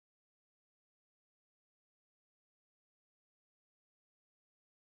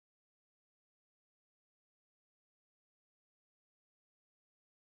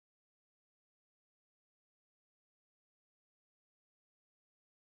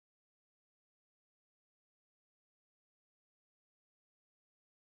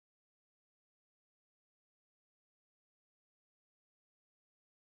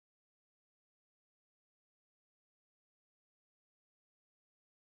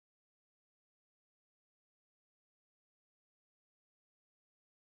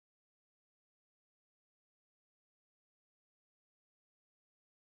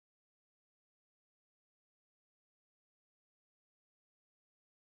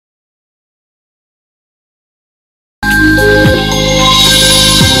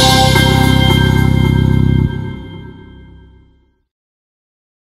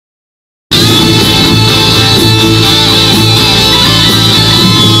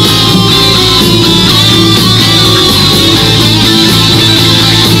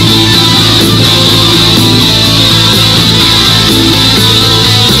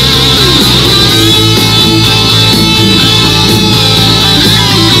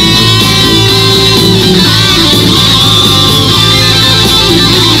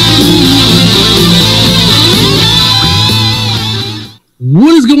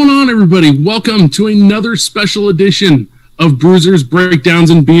everybody. Welcome to another special edition of Bruisers, Breakdowns,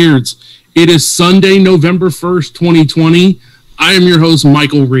 and Beards. It is Sunday, November 1st, 2020. I am your host,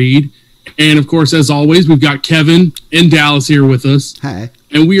 Michael Reed. And, of course, as always, we've got Kevin and Dallas here with us. Hi.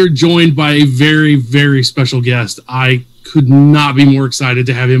 And we are joined by a very, very special guest. I could not be more excited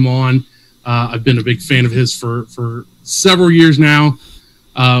to have him on. I've been a big fan of his for several years now.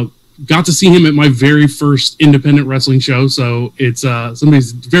 Got to see him at my very first independent wrestling show, so it's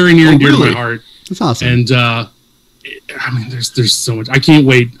somebody's very near and dear to my heart. That's awesome. And I mean, there's so much. I can't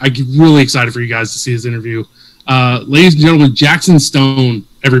wait. I'm really excited for you guys to see his interview. Ladies and gentlemen, Jackson Stone,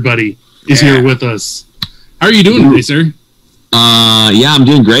 everybody, is here with us. How are you doing today, sir? Yeah, I'm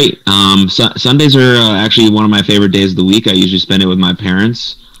doing great. Sundays are actually one of my favorite days of the week. I usually spend it with my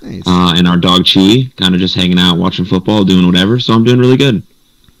parents and our dog Chewy, kind of just hanging out, watching football, doing whatever. So I'm doing really good.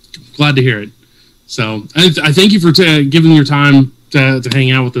 Glad to hear it. So I thank you for giving your time to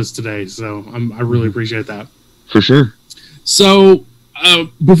hang out with us today. So I really appreciate that. For sure. So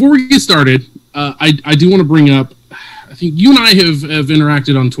before we get started, I do want to bring up, I think you and I have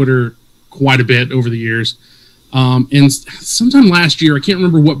interacted on Twitter quite a bit over the years. And sometime last year, I can't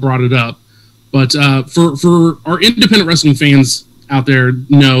remember what brought it up, but for our independent wrestling fans out there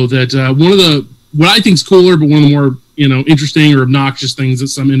know that one of what I think is cooler, but one of the more interesting or obnoxious things that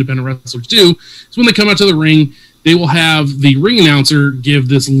some independent wrestlers do is when they come out to the ring, they will have the ring announcer give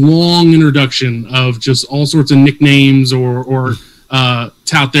this long introduction of just all sorts of nicknames or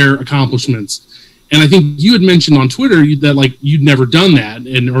tout their accomplishments. And I think you had mentioned on Twitter that you'd never done that,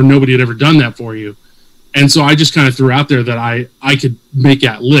 or nobody had ever done that for you. And so I just kind of threw out there that I could make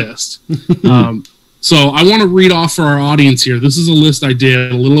that list. So I want to read off for our audience here. This is a list I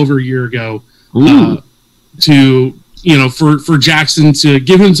did a little over a year ago for Jackson, to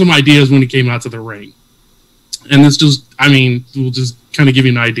give him some ideas when he came out to the ring. And this we'll just kind of give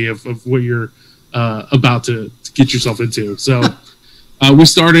you an idea of what you're about to get yourself into. So we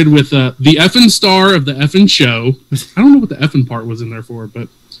started with the effing star of the effing show. I don't know what the effing part was in there for, but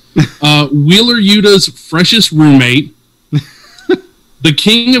Wheeler Yuta's freshest roommate, the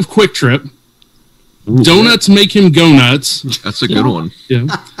king of Quick Trip, donuts make him go nuts. That's a good one. Yeah.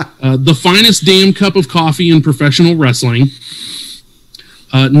 The finest damn cup of coffee in professional wrestling.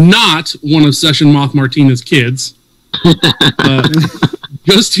 Not one of Session Moth Martinez's kids.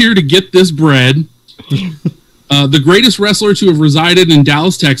 Just here to get this bread. The greatest wrestler to have resided in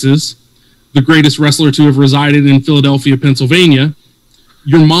Dallas, Texas. The greatest wrestler to have resided in Philadelphia, Pennsylvania.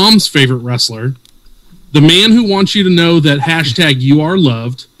 Your mom's favorite wrestler. The man who wants you to know that hashtag you are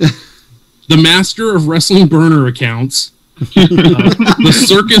loved. The master of wrestling burner accounts. The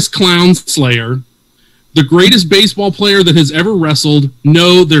circus clown slayer. The greatest baseball player that has ever wrestled.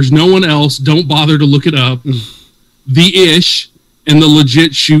 No, there's no one else. Don't bother to look it up. The Ish. And the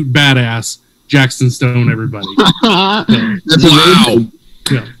legit shoot badass. Jackson Stone, everybody. That's wow.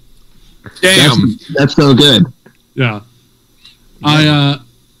 Yeah. Damn. That's so good. Yeah. I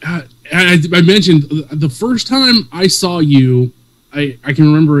mentioned the first time I saw you, I can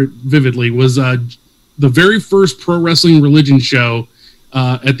remember it vividly, was the very first Pro Wrestling Religion show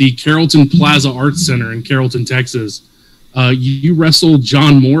at the Carrollton Plaza Arts Center in Carrollton, Texas. You wrestled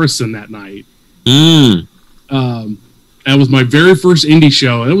John Morrison that night. That was my very first indie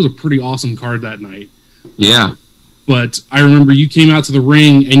show, and it was a pretty awesome card that night. Yeah. But I remember you came out to the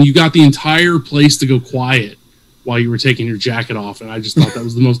ring, and you got the entire place to go quiet while you were taking your jacket off, and I just thought that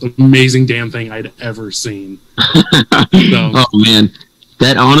was the most amazing damn thing I'd ever seen. Oh, man.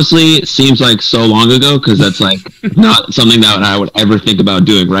 That honestly seems like so long ago, because that's not something that I would ever think about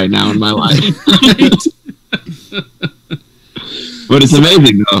doing right now in my life. But it's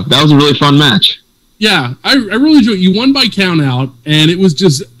amazing, though. That was a really fun match. Yeah, I really enjoyed it. You won by count out, and it was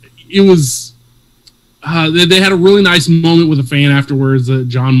they had a really nice moment with a fan afterwards.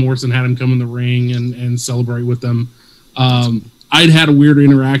 John Morrison had him come in the ring and celebrate with them. I'd had a weird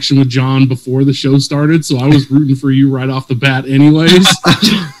interaction with John before the show started, so I was rooting for you right off the bat anyways.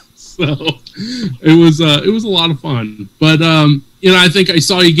 So it was a lot of fun. But I think I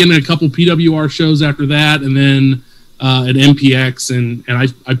saw you again at a couple PWR shows after that, and then at MPX, and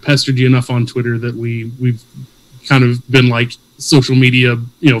I pestered you enough on Twitter that we've kind of been like social media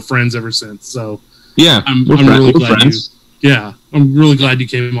friends ever since. So yeah, I'm really glad I'm really glad you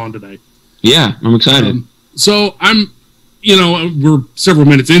came on today. Yeah, I'm excited. So we're several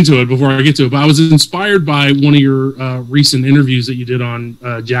minutes into it before I get to it, but I was inspired by one of your recent interviews that you did on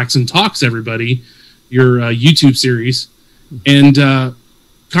Jackson Talks Everybody, your YouTube series, and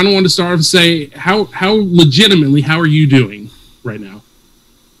kind of wanted to start off and say how legitimately, how are you doing right now?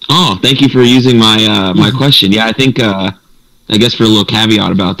 Oh, thank you for using my my question. Yeah, I think I guess for a little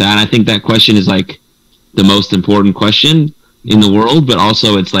caveat about that, I think that question is like the most important question in the world, but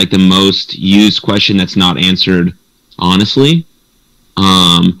also it's like the most used question that's not answered honestly.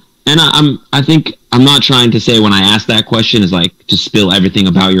 And I think I'm not trying to say when I ask that question is like to spill everything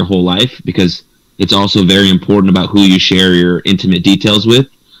about your whole life, because it's also very important about who you share your intimate details with,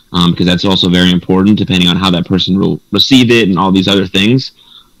 because that's also very important depending on how that person will receive it and all these other things.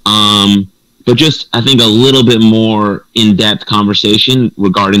 But just, I think a little bit more in-depth conversation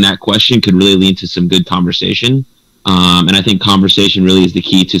regarding that question could really lead to some good conversation. And I think conversation really is the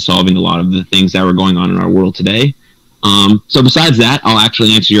key to solving a lot of the things that were going on in our world today. So besides that, I'll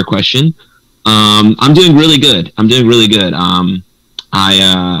actually answer your question. I'm doing really good.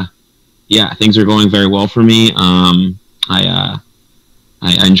 Yeah, things are going very well for me. I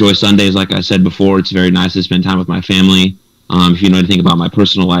enjoy Sundays, like I said before. It's very nice to spend time with my family. If you know anything about my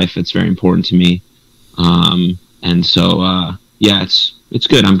personal life, it's very important to me. And so, yeah, it's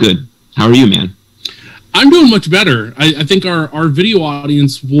good. I'm good. How are you, man? I'm doing much better. I think our video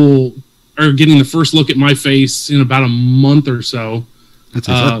audience are getting the first look at my face in about a month or so.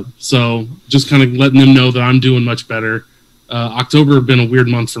 So just kind of letting them know that I'm doing much better. October had been a weird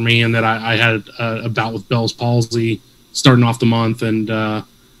month for me, and that I had a bout with Bell's palsy starting off the month, and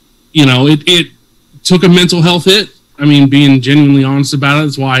it took a mental health hit. I mean, being genuinely honest about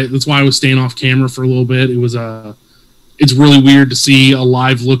it, that's why I was staying off camera for a little bit. It's really weird to see a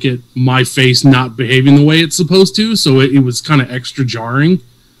live look at my face not behaving the way it's supposed to, so it was kind of extra jarring.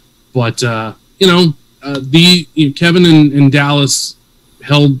 But Kevin and Dallas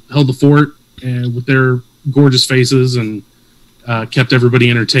held the fort with their gorgeous faces and kept everybody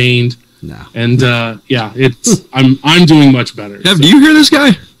entertained. No. And I'm doing much better. Kev, do you hear this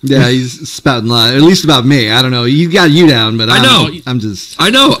guy? Yeah, he's spouting lies, at least about me. I don't know. You got you down, but I know.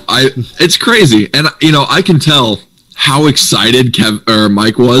 I know. It's crazy, and I can tell how excited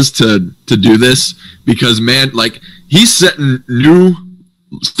Mike was to do this, because man, like, he's setting new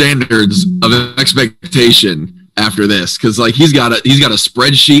standards of expectation after this, because like he's got a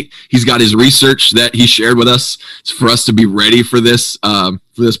spreadsheet, he's got his research that he shared with us for us to be ready for this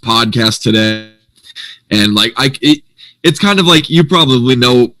podcast today. And like it's kind of like, you probably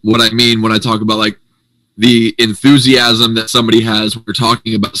know what I mean when I talk about like the enthusiasm that somebody has when we're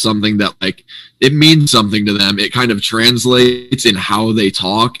talking about something that like it means something to them. It kind of translates in how they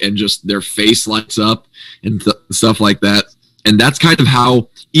talk, and just their face lights up and stuff like that. And that's kind of how,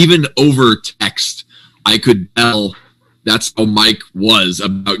 even over text, I could tell that's how Mike was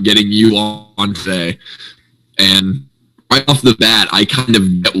about getting you on today. And right off the bat, I kind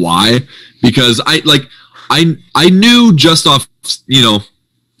of get why, because I knew just off,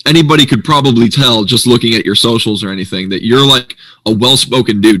 anybody could probably tell just looking at your socials or anything that you're like a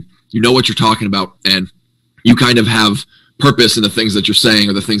well-spoken dude. You know what you're talking about, and you kind of have purpose in the things that you're saying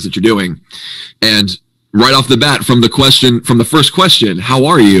or the things that you're doing. And right off the bat, from the first question, how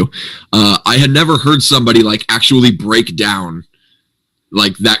are you? I had never heard somebody like actually break down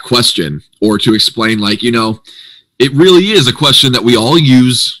like that question, or to explain like, it really is a question that we all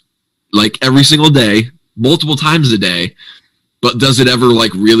use like every single day, multiple times a day, but does it ever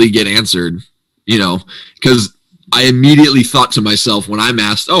like really get answered? Because I immediately thought to myself when I'm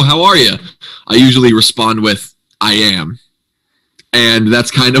asked, oh, how are you? I usually respond with, I am. And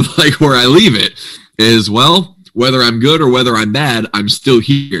that's kind of like where I leave it. Is, well, whether I'm good or whether I'm bad, I'm still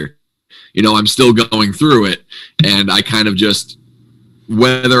here. I'm still going through it, and I kind of just,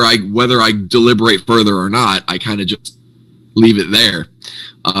 whether I deliberate further or not, I kind of just leave it there.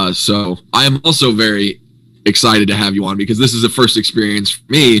 So I am also very excited to have you on, because this is the first experience for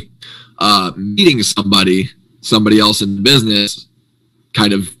me meeting somebody else in business,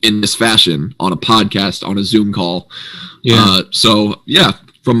 kind of in this fashion, on a podcast, on a Zoom call. Yeah. So yeah.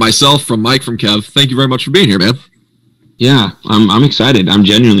 From myself, from Mike, from Kev, thank you very much for being here, man. Yeah, I'm excited. I'm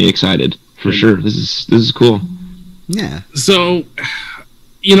genuinely excited, for sure. This is cool. Yeah. So,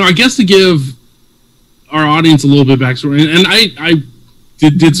 I guess to give our audience a little bit of backstory, and I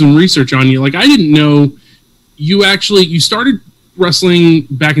did some research on you. Like, I didn't know you started wrestling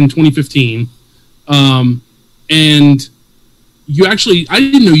back in 2015, and I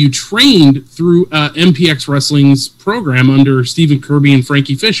didn't know you trained through MPX Wrestling's program under Stephen Kirby and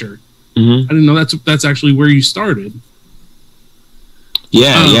Frankie Fisher. Mm-hmm. I didn't know that's actually where you started.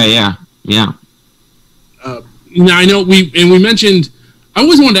 Yeah. I know we mentioned. I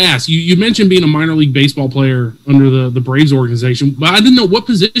always wanted to ask you. You mentioned being a minor league baseball player under the Braves organization, but I didn't know, what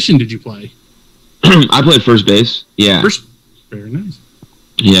position did you play? I played first base. Yeah. Very nice.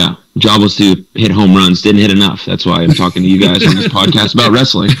 Yeah, job was to hit home runs. Didn't hit enough. That's why I'm talking to you guys on this podcast about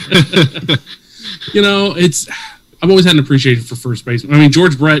wrestling. I've always had an appreciation for first baseman. I mean,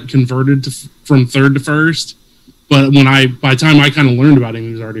 George Brett converted from third to first, but by the time I kind of learned about him,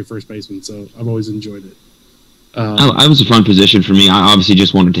 he was already a first baseman. So I've always enjoyed it. It was a fun position for me. I obviously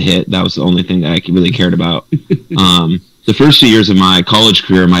just wanted to hit. That was the only thing that I really cared about. The first 2 years of my college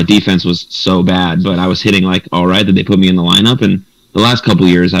career, my defense was so bad, but I was hitting like all right that they put me in the lineup. And the last couple of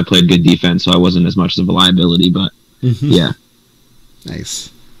years, I played good defense, so I wasn't as much of a liability. But yeah,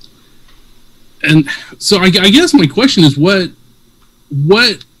 nice. And so I guess my question is, what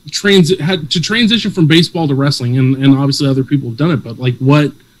had to transition from baseball to wrestling, and obviously other people have done it, but like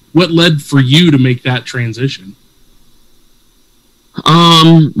what led for you to make that transition?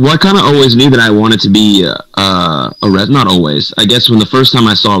 Well, I kind of always knew that I wanted to be not always. I guess when the first time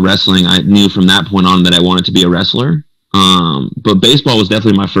I saw wrestling, I knew from that point on that I wanted to be a wrestler. But baseball was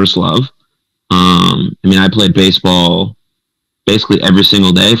definitely my first love. I mean, I played baseball basically every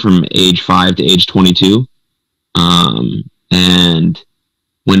single day from age 5 to age 22. And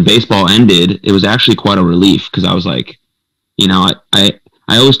when baseball ended, it was actually quite a relief because I was like, you know, I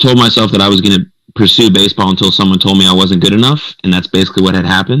always told myself that I was going to pursue baseball until someone told me I wasn't good enough, and that's basically what had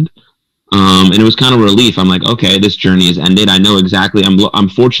happened. And it was kind of a relief. I'm like, okay, this journey has ended. I know exactly. I'm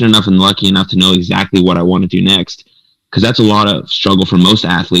fortunate enough and lucky enough to know exactly what I want to do next, because that's a lot of struggle for most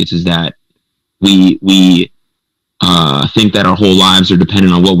athletes, is that we think that our whole lives are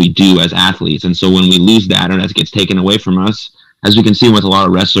dependent on what we do as athletes. And so when we lose that, or that gets taken away from us, as we can see with a lot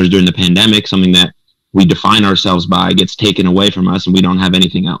of wrestlers during the pandemic, something that we define ourselves by gets taken away from us and we don't have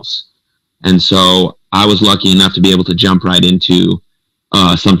anything else. And so I was lucky enough to be able to jump right into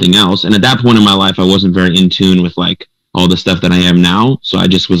something else. And at that point in my life, I wasn't very in tune with like all the stuff that I am now. So I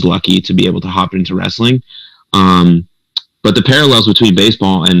just was lucky to be able to hop into wrestling. But the parallels between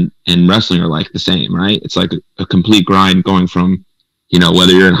baseball and wrestling are like the same, right? It's like a complete grind going from, you know,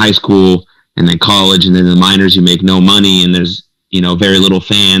 whether you're in high school and then college and then the minors, you make no money and there's, you know, very little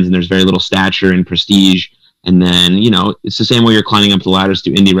fans and there's very little stature and prestige. And then, you know, it's the same way you're climbing up the ladders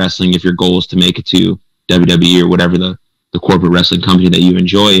to indie wrestling if your goal is to make it to WWE or whatever the corporate wrestling company that you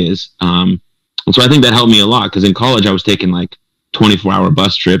enjoy is. And so I think that helped me a lot, because in college I was taking like 24-hour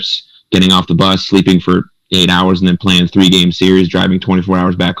bus trips, getting off the bus, sleeping for 8 hours, and then playing 3-game series, driving 24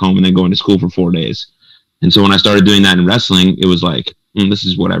 hours back home, and then going to school for 4 days. And so when I started doing that in wrestling, it was like, this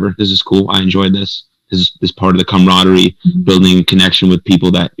is whatever. This is cool. I enjoyed this. This is part of the camaraderie, building a connection with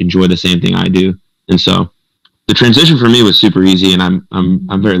people that enjoy the same thing I do. And so the transition for me was super easy, and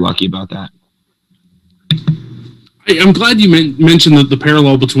I'm very lucky about that. I'm glad you mentioned the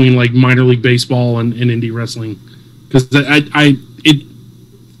parallel between like minor league baseball and indie wrestling, because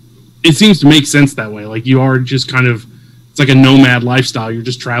it seems to make sense that way. Like, you are just kind of, it's like a nomad lifestyle. You're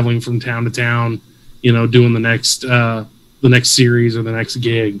just traveling from town to town, you know, doing the next series or the next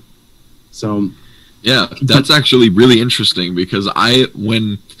gig. So yeah, that's actually really interesting, because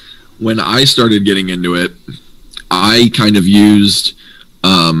when I started getting into it, I kind of used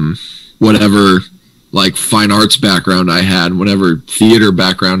whatever like fine arts background I had, whatever theater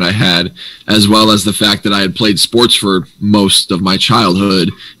background I had, as well as the fact that I had played sports for most of my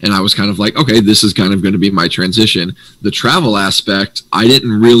childhood. And I was kind of like, okay, this is kind of going to be my transition. The travel aspect, I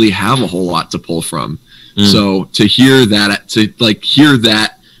didn't really have a whole lot to pull from. So to hear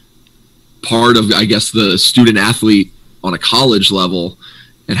that part of, I guess, the student athlete on a college level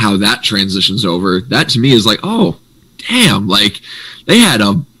and how that transitions over, that to me is like, oh, damn, like they had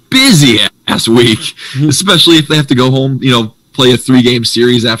a busy ass week, especially if they have to go home, you know, play a 3-game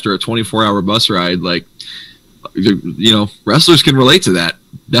series after a 24-hour bus ride. Like, you know, wrestlers can relate to that,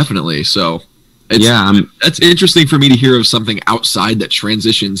 definitely. So that's interesting for me to hear of something outside that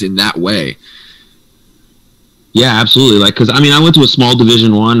transitions in that way. Yeah, absolutely. Like, because I mean, I went to a small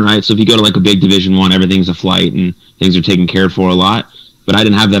Division I, right? So if you go to like a big Division I, everything's a flight and things are taken care of for a lot. But I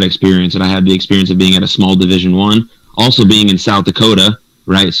didn't have that experience, and I had the experience of being at a small Division I, also being in South Dakota,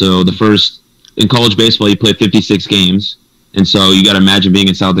 right? So in college baseball, you play 56 games, and so you got to imagine being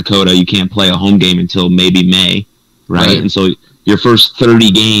in South Dakota, you can't play a home game until maybe May, right? And so your first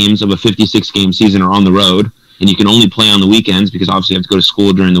 30 games of a 56-game season are on the road, and you can only play on the weekends because obviously you have to go to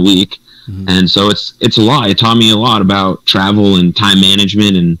school during the week. And so it's a lot. It taught me a lot about travel and time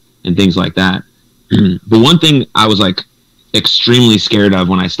management and things like that. But one thing I was like extremely scared of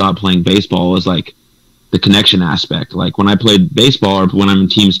when I stopped playing baseball was like the connection aspect. Like when I played baseball or when I'm in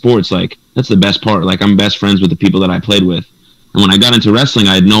team sports, like that's the best part. Like I'm best friends with the people that I played with. And when I got into wrestling,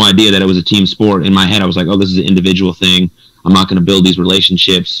 I had no idea that it was a team sport. In my head, I was like, oh, this is an individual thing. I'm not going to build these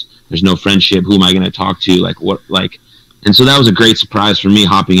relationships. There's no friendship. Who am I going to talk to? Like what, like, and so that was a great surprise for me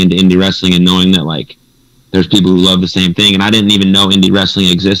hopping into indie wrestling and knowing that like there's people who love the same thing. And I didn't even know indie wrestling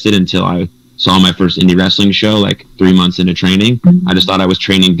existed until I saw my first indie wrestling show like 3 months into training. I just thought I was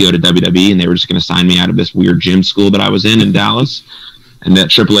training to go to WWE, and they were just going to sign me out of this weird gym school that I was in Dallas, and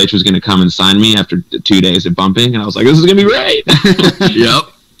that Triple H was going to come and sign me after 2 days of bumping, and I was like, this is going to be great. Yep.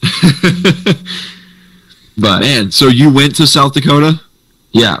 But man, so you went to South Dakota?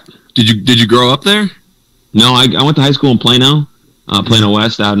 Yeah. Did you grow up there? No, I went to high school in Plano. Plano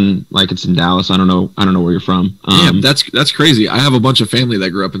West, out in it's in Dallas. I don't know where you're from. Yeah, that's crazy. I have a bunch of family that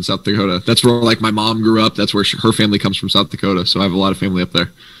grew up in South Dakota. That's where like my mom grew up. That's where her family comes from, South Dakota. So I have a lot of family up there.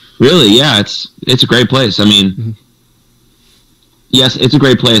 Really? Yeah, it's a great place. I mean, yes, it's a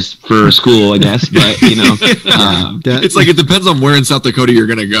great place for school, I guess. But it's like it depends on where in South Dakota you're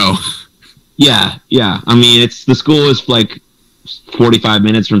gonna go. Yeah. I mean, the school is like 45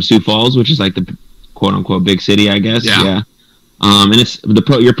 minutes from Sioux Falls, which is like the quote unquote big city, I guess. Yeah. And it's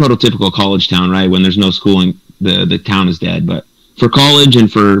your prototypical college town, right? When there's no schooling, the town is dead. But for college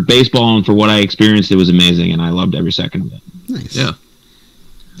and for baseball and for what I experienced, it was amazing, and I loved every second of it. Nice. Yeah.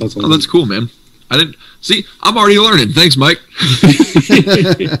 That's cool, man. I'm already learning. Thanks, Mike.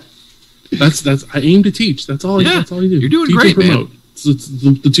 that's I aim to teach. That's all you do. You're doing teach great, man. It's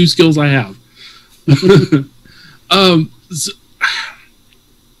the two skills I have.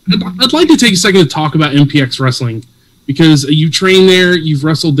 I'd like to take a second to talk about MPX Wrestling, because you train there, you've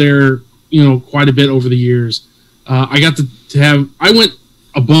wrestled there, quite a bit over the years. I got I went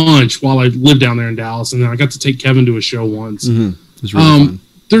a bunch while I lived down there in Dallas, and then I got to take Kevin to a show once. Mm-hmm. It was really fun.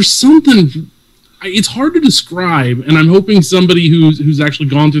 There's something, it's hard to describe, and I'm hoping somebody who's actually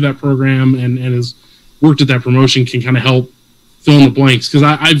gone through that program and has worked at that promotion can kind of help fill in the blanks, because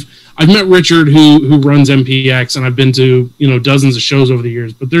I've met Richard who runs MPX, and I've been to dozens of shows over the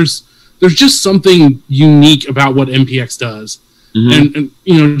years, but there's just something unique about what MPX does. Mm-hmm.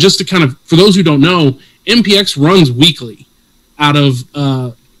 And just to kind of, for those who don't know, MPX runs weekly out of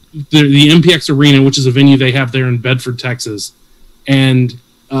the MPX Arena, which is a venue they have there in Bedford, Texas, and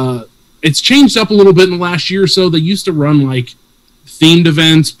it's changed up a little bit in the last year or so. They used to run like themed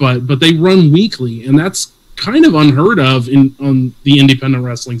events, but they run weekly, and that's kind of unheard of on the independent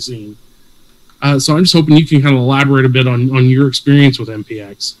wrestling scene. So I'm just hoping you can kind of elaborate a bit on your experience with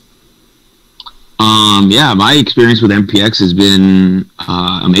MPX. Yeah, my experience with MPX has been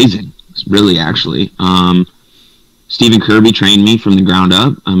amazing. It's really, actually. Stephen Kirby trained me from the ground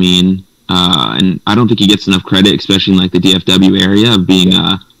up. I mean, and I don't think he gets enough credit, especially in like the DFW area, of being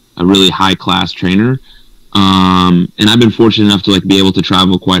a really high class trainer. And I've been fortunate enough to like be able to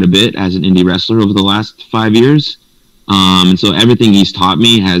travel quite a bit as an indie wrestler over the last 5 years. And so everything he's taught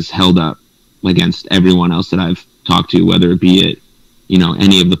me has held up against everyone else that I've talked to, whether it be at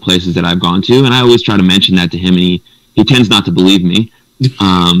any of the places that I've gone to. And I always try to mention that to him, and he tends not to believe me.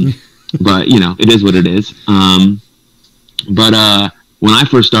 But it is what it is. But when I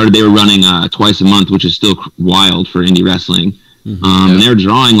first started, they were running twice a month, which is still wild for indie wrestling. Mm-hmm. And they were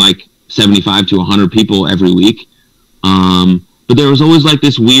drawing like 75 to 100 people every week. But there was always like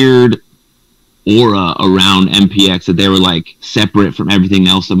this weird aura around MPX that they were like separate from everything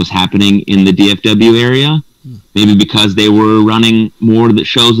else that was happening in the DFW area. Maybe because they were running more of the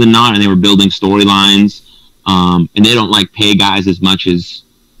shows than not, and they were building storylines. And they don't like pay guys as much as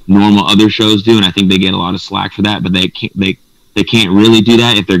normal other shows do, and I think they get a lot of slack for that. But they can't really do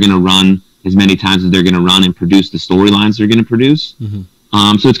that if they're going to run as many times as they're going to run and produce the storylines they're going to produce.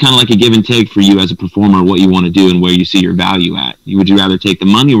 Mm-hmm. So it's kind of like a give and take for you as a performer, what you want to do and where you see your value at. Would you rather take the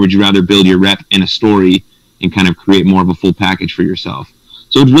money, or would you rather build your rep in a story and kind of create more of a full package for yourself?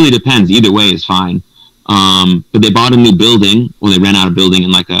 So it really depends. Either way is fine. But they bought a new building. Well, they ran out of building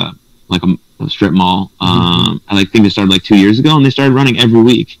in like a strip mall. I think they started like 2 years ago, and they started running every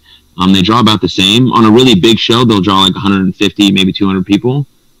week. They draw about the same. On a really big show, they'll draw like 150, maybe 200 people.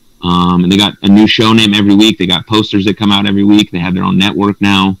 And they got a new show name every week. They got posters that come out every week. They have their own network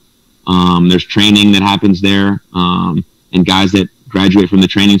now. There's training that happens there. And guys that graduate from the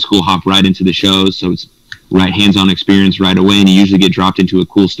training school hop right into the shows. So it's right hands-on experience right away. And you usually get dropped into a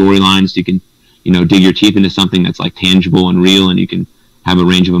cool storyline, so you can dig your teeth into something that's like tangible and real, and you can have a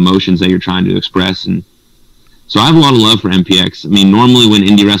range of emotions that you're trying to express. And so I have a lot of love for MPX. I mean, normally when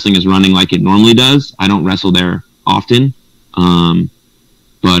indie wrestling is running like it normally does, I don't wrestle there often.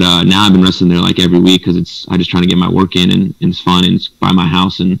 But now I've been wrestling there like every week, because I just trying to get my work in, and it's fun, and it's by my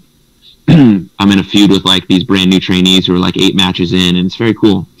house, and I'm in a feud with like these brand new trainees who are like 8 matches in, and it's very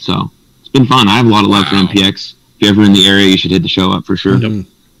cool. So it's been fun. I have a lot of love for MPX. If you're ever in the area, you should hit the show up for sure. Yep.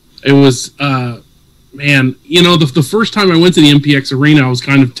 It was, man, the first time I went to the MPX Arena, I was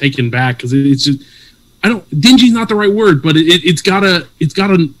kind of taken back, because it's just, dingy's not the right word, but it's got a,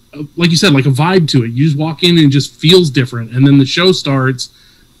 like you said, like a vibe to it. You just walk in and it just feels different. And then the show starts,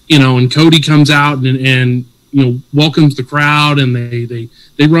 and Cody comes out and welcomes the crowd, and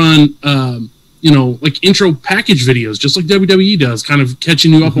they run like intro package videos, just like WWE does, kind of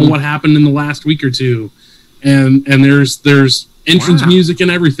catching you up on what happened in the last week or two, and there's entrance music and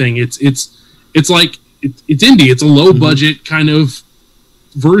everything. It's like it's indie. It's a low budget kind of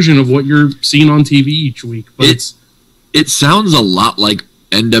version of what you're seeing on TV each week, but it sounds a lot like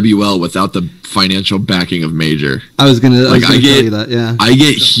NWL without the financial backing of Major. I was gonna tell you that. Yeah, I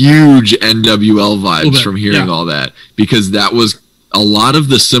get huge NWL vibes from hearing all that, because that was a lot of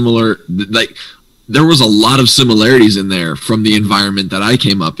the similar, like there was a lot of similarities in there from the environment that I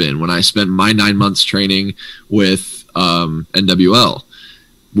came up in when I spent my 9 months training with NWL,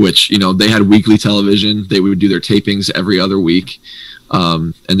 which they had weekly television. They would do their tapings every other week,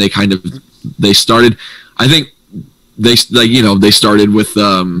 and they started. I think they started with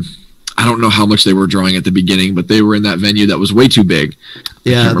I don't know how much they were drawing at the beginning, but they were in that venue that was way too big.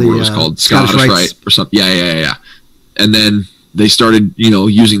 Yeah, I can't remember what it was called, Scottish Rite or something. Yeah. And then they started,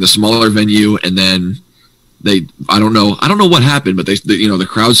 using the smaller venue, and then I don't know what happened, but the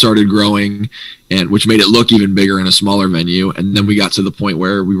crowd started growing, and which made it look even bigger in a smaller venue. And then we got to the point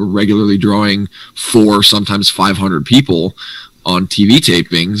where we were regularly drawing 400, sometimes 500 people on TV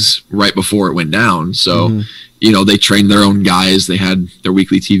tapings right before it went down. So, they trained their own guys. They had their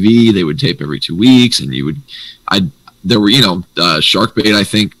weekly TV. They would tape every 2 weeks, and there were, Sharkbait, I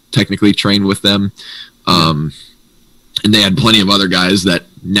think, technically trained with them. And they had plenty of other guys that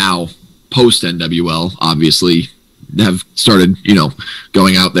now post NWL obviously have started,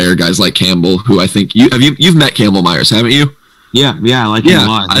 going out there. Guys like Campbell, who I think you've met Campbell Myers, haven't you? Yeah, I like him a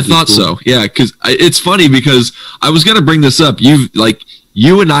lot. I thought cool. So. Yeah, because it's funny because I was gonna bring this up. You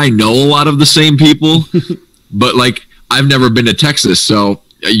and I know a lot of the same people, but I've never been to Texas, so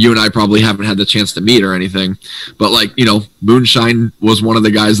you and I probably haven't had the chance to meet or anything. But Moonshine was one of the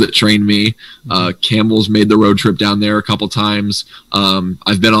guys that trained me. Campbell's made the road trip down there a couple times.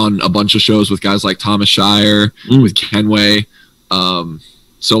 I've been on a bunch of shows with guys like Thomas Shire, with Kenway.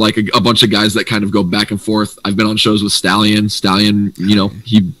 So a bunch of guys that kind of go back and forth. I've been on shows with Stallion. Stallion,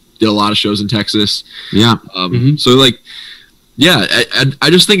 he did a lot of shows in Texas. Yeah. So I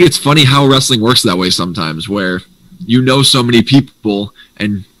just think it's funny how wrestling works that way sometimes, where so many people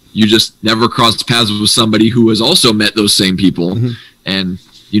and you just never cross paths with somebody who has also met those same people. And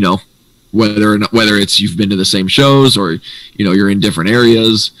whether it's you've been to the same shows or you're in different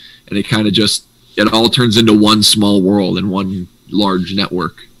areas, and it kind of just it all turns into one small world and one large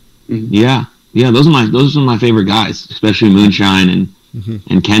network. Yeah, those are my favorite guys, especially Moonshine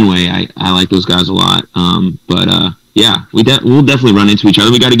and Kenway. I like those guys a lot. Yeah, we'll definitely run into each other.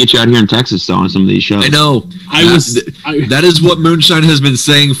 We got to get you out here in Texas, though, on some of these shows. I know. That is what Moonshine has been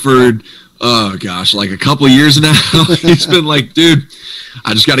saying for, a couple of years now. He's been like, dude,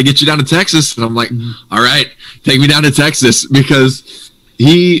 I just got to get you down to Texas. And I'm like, all right, take me down to Texas. Because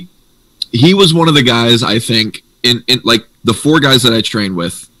he was one of the guys, I think, in the 4 guys that I trained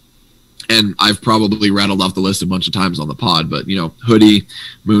with, and I've probably rattled off the list a bunch of times on the pod, but, Hoodie,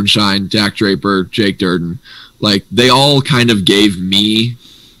 Moonshine, Dak Draper, Jake Durden, they all kind of gave me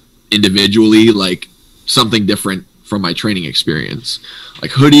individually something different from my training experience.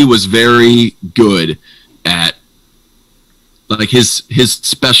 Hoodie was very good at his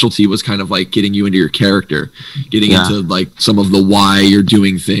specialty was kind of getting you into your character, getting into some of the why you're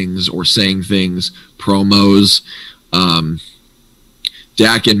doing things or saying things, promos.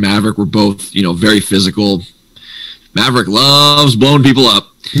 Dak and Maverick were both very physical. Maverick loves blowing people up.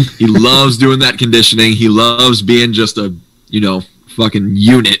 He loves doing that conditioning. He loves being just a, fucking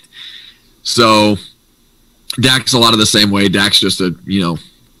unit. So Dak's a lot of the same way. Dak's just a,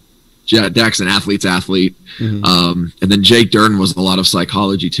 Dak's an athlete's athlete. And then Jake Durden was a lot of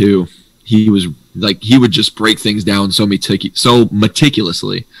psychology too. He was he would just break things down so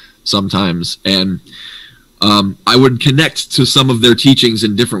meticulously sometimes. And I would connect to some of their teachings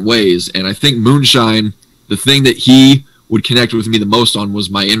in different ways. And I think Moonshine, the thing that he would connect with me the most on was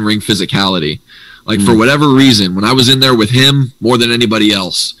my in-ring physicality. For whatever reason, when I was in there with him more than anybody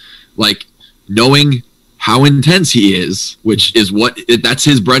else, knowing how intense he is, which is that's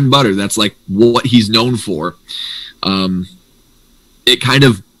his bread and butter. That's what he's known for. It kind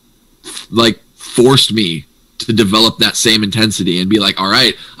of forced me to develop that same intensity and be all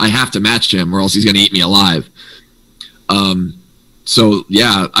right, I have to match him or else he's going to eat me alive. So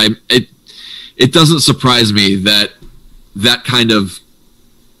yeah, it doesn't surprise me that kind of,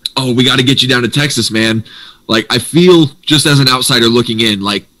 we got to get you down to Texas, man. I feel just as an outsider looking in,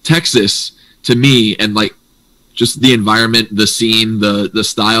 Texas to me, and just the environment, the scene, the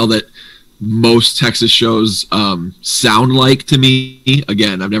style that most Texas shows sound like to me.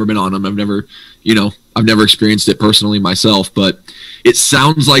 Again, I've never been on them. I've never experienced it personally myself, but it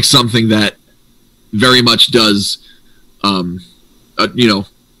sounds like something that very much does,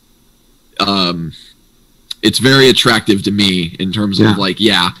 it's very attractive to me in terms of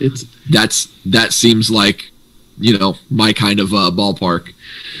that seems like, my kind of ballpark.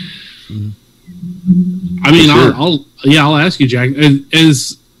 I mean, I'll ask you, Jack,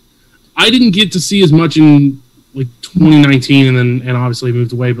 as I didn't get to see as much in like 2019 and obviously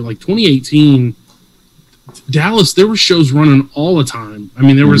moved away, but like 2018, Dallas, there were shows running all the time. I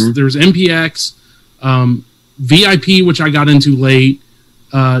mean, there was MPX, VIP, which I got into late,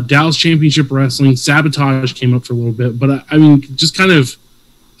 Dallas Championship Wrestling, Sabotage came up for a little bit, but I mean, just kind of,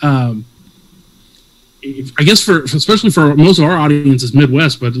 I guess especially for most of our audience is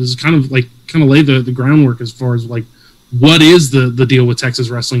Midwest, but it's kind of lay the groundwork as far as like what is the deal with Texas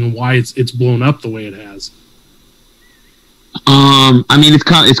wrestling and why it's blown up the way it has. I mean,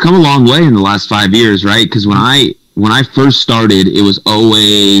 it's come a long way in the last 5 years, right? Because when I first started, it was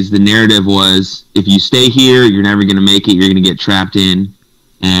always the narrative was if you stay here, you're never going to make it. You're going to get trapped in,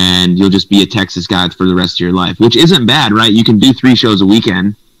 and you'll just be a Texas guy for the rest of your life, which isn't bad, right? You can do 3 shows a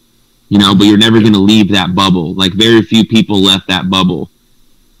weekend, but you're never going to leave that bubble. Like very few people left that bubble,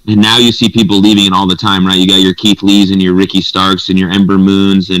 and now you see people leaving it all the time, right? You got your Keith Lees and your Ricky Starks and your Ember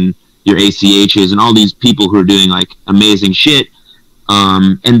Moons and your ACHs and all these people who are doing like amazing shit.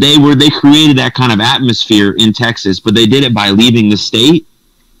 And they created that kind of atmosphere in Texas, but they did it by leaving the state,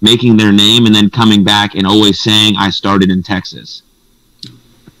 making their name, and then coming back and always saying, I started in Texas.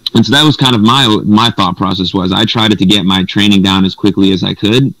 And so that was kind of my thought process was I tried to get my training down as quickly as I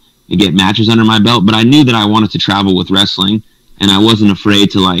could and get matches under my belt, but I knew that I wanted to travel with wrestling, and I wasn't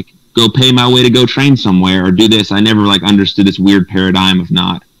afraid to like go pay my way to go train somewhere or do this. I never like understood this weird paradigm of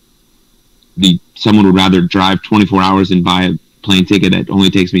someone would rather drive 24 hours and buy a plane ticket that only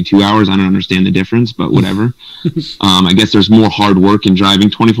takes me 2 hours. I don't understand the difference, but whatever. I guess there's more hard work in driving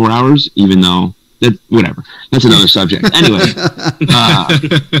 24 hours, even though whatever. That's another subject. Anyway,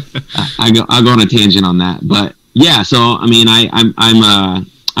 I'll go on a tangent on that, but yeah. So I mean,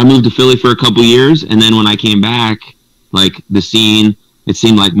 I moved to Philly for a couple years, and then when I came back, like the scene, it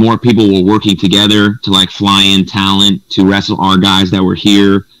seemed like more people were working together to like fly in talent to wrestle our guys that were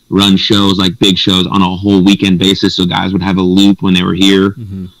here, run shows, like big shows on a whole weekend basis, so guys would have a loop when they were here.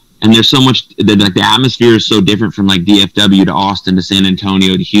 And there's so much the atmosphere is so different from like DFW to Austin to San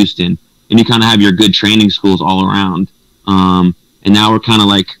Antonio to Houston, and you kind of have your good training schools all around. And now we're kind of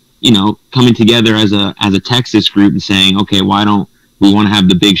like coming together as a Texas group and saying, okay, why don't we want to have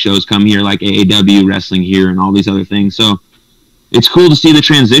the big shows come here, like AAW wrestling here and all these other things. So it's cool to see the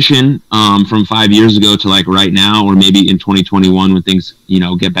transition from 5 years ago to like right now, or maybe in 2021 when things,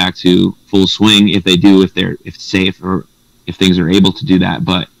 get back to full swing, if they do, if it's safe or if things are able to do that.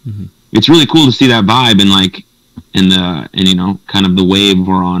 But it's really cool to see that vibe and kind of the wave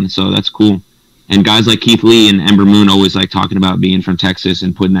we're on. So that's cool. And guys like Keith Lee and Ember Moon always like talking about being from Texas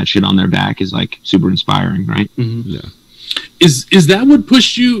and putting that shit on their back is like super inspiring, right? Yeah. Is that what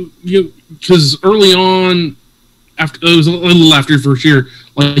pushed you? Because early on, it was a little after your first year,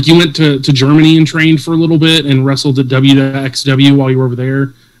 like you went to Germany and trained for a little bit and wrestled at WXW while you were over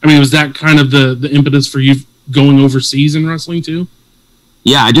there. I mean, was that kind of the impetus for you going overseas in wrestling too?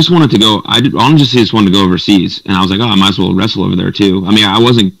 Yeah, I just wanted to go. I just wanted to go overseas, and I was like, I might as well wrestle over there too. I mean, I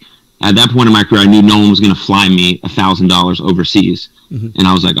wasn't at that point in my career. I knew no one was going to fly me $1,000 overseas, and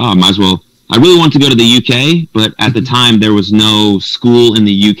I was like, I might as well. I really wanted to go to the UK, but at the time there was no school in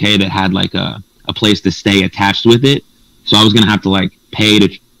the UK that had like a place to stay attached with it. So I was going to have to like pay to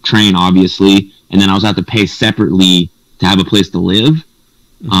train, obviously. And then I was going to have to pay separately to have a place to live.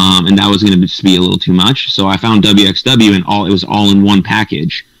 And that was going to just be a little too much. So I found WXW and it was all in one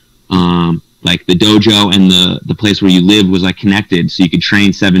package. Like the dojo and the place where you lived was like connected. So you could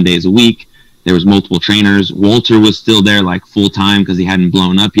train 7 days a week. There was multiple trainers. Walter was still there like full time because he hadn't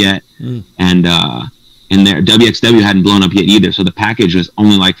blown up yet. And their WXW hadn't blown up yet either. So the package was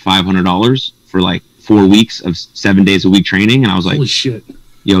only like $500 for like 4 weeks of 7 days a week training. And I was like, holy shit,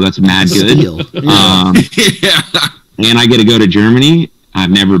 that's mad good. And I get to go to Germany.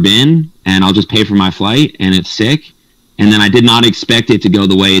 I've never been, and I'll just pay for my flight, and it's sick. And then I did not expect it to go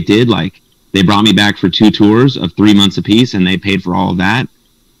the way it did. Like they brought me back for 2 tours of 3 months apiece, and they paid for all of that.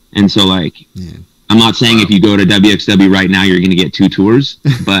 And so, like, I'm not saying if you go to WXW right now, you're going to get 2 tours,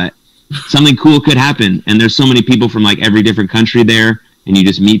 but something cool could happen. And there's so many people from, like, every different country there, and you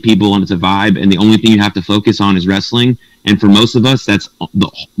just meet people, and it's a vibe. And the only thing you have to focus on is wrestling. And for most of us, that's the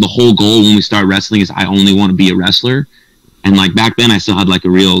whole goal when we start wrestling is I only want to be a wrestler. And, like, back then, I still had, like, a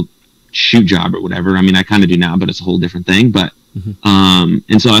real shoot job or whatever. I mean, I kind of do now, but it's a whole different thing. But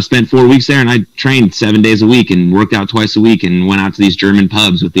and so I spent 4 weeks there, and I trained 7 days a week and worked out twice a week and went out to these German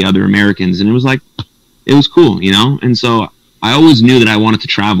pubs with the other Americans, and it was like, it was cool, you know. And so I always knew that I wanted to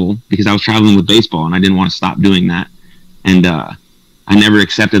travel because I was traveling with baseball, and I didn't want to stop doing that. And I never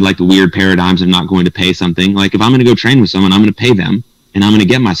accepted like the weird paradigms of not going to pay something. Like if I'm going to go train with someone, I'm going to pay them, and I'm going to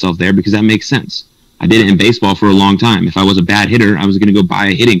get myself there because that makes sense. I did it in baseball for a long time. If I was a bad hitter, I was going to go buy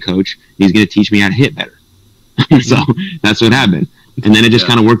a hitting coach. And he's going to teach me how to hit better. So that's what happened. And then it just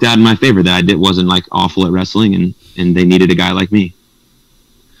kind of worked out in my favor that wasn't like awful at wrestling, and they needed a guy like me.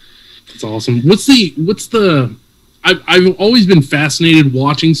 That's awesome. What's the I've always been fascinated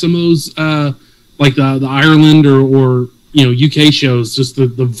watching some of those like the Ireland or you know, UK shows. Just the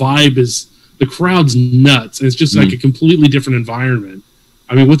vibe is, the crowd's nuts, and it's just like a completely different environment.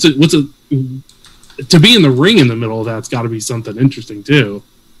 I mean, to be in the ring in the middle of that's got to be something interesting too.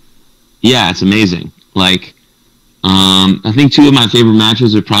 Yeah, it's amazing. Like, I think two of my favorite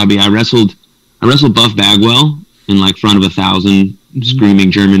matches are probably I wrestled Buff Bagwell in like front of 1,000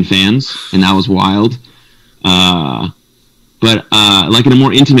 screaming German fans, and that was wild. But like in a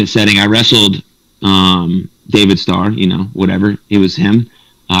more intimate setting, I wrestled David Starr. You know, whatever, it was him.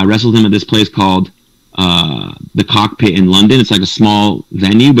 I wrestled him at this place called the Cockpit in London. It's like a small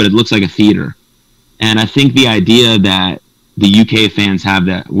venue, but it looks like a theater. And I think the idea that the UK fans have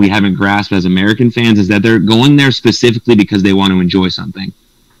that we haven't grasped as American fans is that they're going there specifically because they want to enjoy something.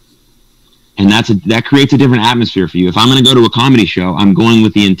 And that creates a different atmosphere for you. If I'm going to go to a comedy show, I'm going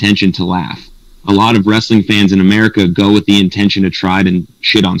with the intention to laugh. A lot of wrestling fans in America go with the intention to try to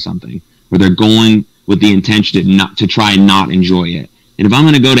shit on something, or they're going with the intention to try and not enjoy it. And if I'm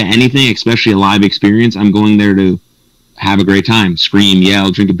going to go to anything, especially a live experience, I'm going there to have a great time, scream,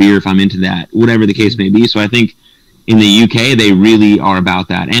 yell, drink a beer if I'm into that, whatever the case may be. So I think in the UK, they really are about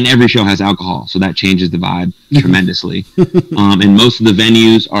that. And every show has alcohol, so that changes the vibe tremendously. And most of the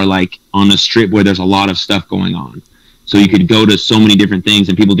venues are like on a strip where there's a lot of stuff going on. So you could go to so many different things,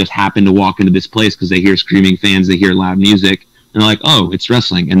 and people just happen to walk into this place because they hear screaming fans, they hear loud music, and they're like, oh, it's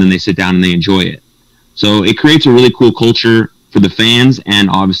wrestling. And then they sit down and they enjoy it. So it creates a really cool culture for the fans and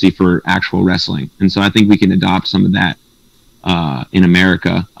obviously for actual wrestling. And so I think we can adopt some of that in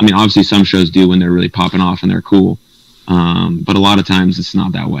America. I mean, obviously some shows do when they're really popping off and they're cool. But a lot of times it's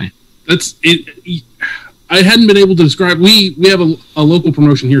not that way. That's it. I hadn't been able to describe. We have a local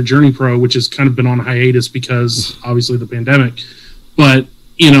promotion here, Journey Pro, which has kind of been on hiatus because obviously the pandemic. But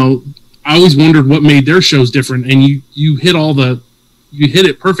you know, I always wondered what made their shows different. And you hit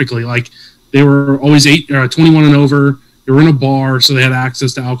it perfectly. Like they were always 21 and over. They were in a bar, so they had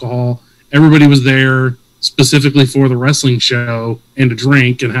access to alcohol. Everybody was there specifically for the wrestling show and to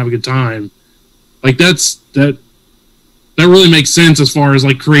drink and have a good time. Like that really makes sense as far as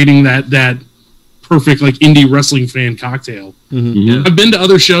like creating that perfect like indie wrestling fan cocktail. Mm-hmm. Yeah. I've been to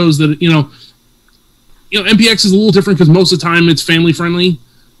other shows that you know MPX is a little different because most of the time it's family friendly,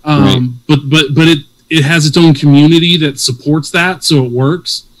 right. but it has its own community that supports that, so it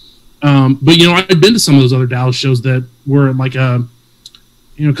works. But you know, I've been to some of those other Dallas shows that were like a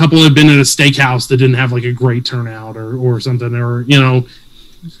couple had been at a steakhouse that didn't have like a great turnout or something, or you know,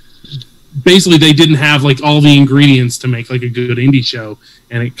 basically they didn't have like all the ingredients to make like a good indie show,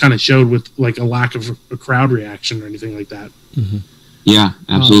 and it kind of showed with like a lack of a crowd reaction or anything like that. Mm-hmm. Yeah,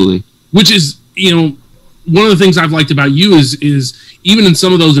 absolutely. Which is, you know, one of the things I've liked about you is even in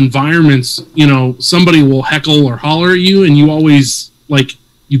some of those environments, you know, somebody will heckle or holler at you, and you always like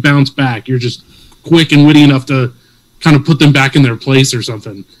you bounce back. You're just quick and witty enough to kind of put them back in their place or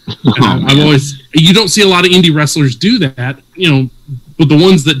something. You don't see a lot of indie wrestlers do that, you know, but the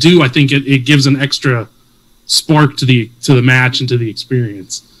ones that do, I think it gives an extra spark to the match and to the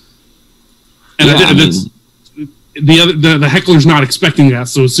experience. And the heckler's not expecting that,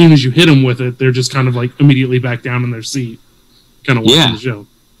 so as soon as you hit them with it, they're just kind of like immediately back down in their seat, kind of watching the show.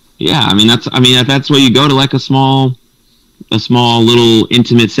 Yeah, I mean that's where you go to like a small little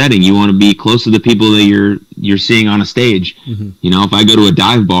intimate setting. You want to be close to the people that you're seeing on a stage. Mm-hmm. You know, if I go to a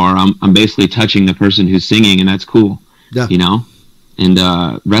dive bar, I'm basically touching the person who's singing, and that's cool. Yeah. You know, and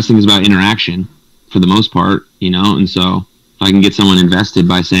wrestling is about interaction for the most part. You know, and so if I can get someone invested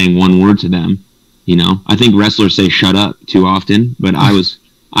by saying one word to them, you know, I think wrestlers say "shut up" too often, but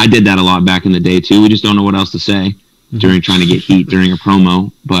I did that a lot back in the day too. We just don't know what else to say during trying to get heat during a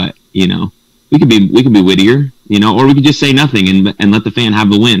promo. But you know, we could be wittier, you know, or we could just say nothing and let the fan have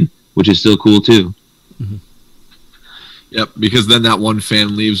the win, which is still cool too. Mm-hmm. Yep, because then that one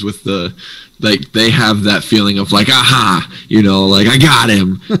fan leaves with they have that feeling of like, aha, you know, like I got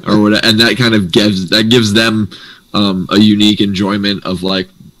him or whatever, and that kind of gives them a unique enjoyment of like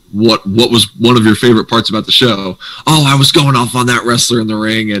what was one of your favorite parts about the show? Oh, I was going off on that wrestler in the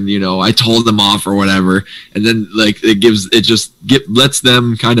ring, and I told them off or whatever. And then like lets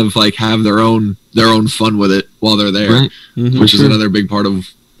them kind of like have their own fun with it while they're there, right. Which is another big part of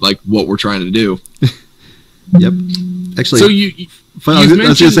like what we're trying to do. Yep. Actually, so I was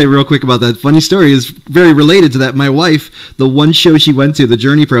going to say real quick about that. Funny story is very related to that. My wife, the one show she went to, the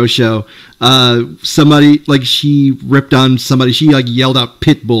Journey Pro show, somebody, like, she ripped on somebody. She, like, yelled out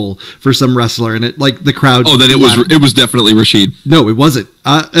Pitbull for some wrestler, and it, like, the crowd. Oh, then it was definitely Rashid. No, it wasn't.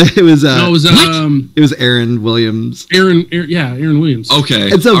 It was it was Aaron Williams. Aaron Williams.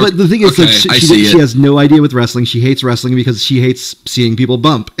 Okay. And so, but the thing is, like, she has no idea with wrestling. She hates wrestling because she hates seeing people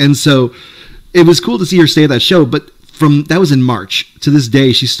bump. And so it was cool to see her stay at that show, but that was in March. To this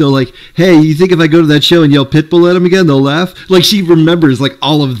day, she's still like, hey, you think if I go to that show and yell Pitbull at him again, they'll laugh? Like, she remembers, like,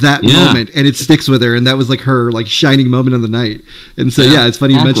 all of that moment, and it sticks with her, and that was, like, her, like, shining moment of the night. And so, it's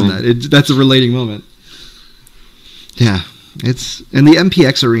funny you mention that. That's a relating moment. Yeah. And the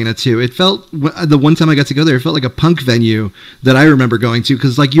MPX arena, too. It felt, the one time I got to go there, it felt like a punk venue that I remember going to,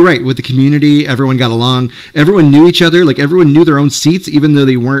 because, like, you're right, with the community, everyone got along. Everyone knew each other. Like, everyone knew their own seats, even though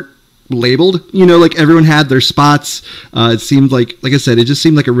they weren't labeled, like everyone had their spots. It seemed like I said, it just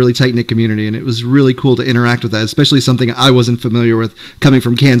seemed like a really tight-knit community, and it was really cool to interact with that, especially something I wasn't familiar with coming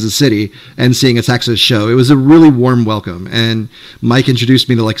from Kansas City and seeing a Texas show. It was a really warm welcome, and Mike introduced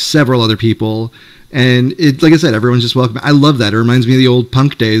me to like several other people, and it, like I said, everyone's just welcome. I love that. It reminds me of the old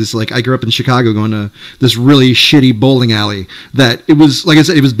punk days. Like, I grew up in Chicago going to this really shitty bowling alley that it was, like I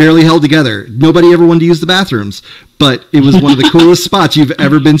said, it was barely held together. Nobody ever wanted to use the bathrooms, but it was one of the coolest spots you've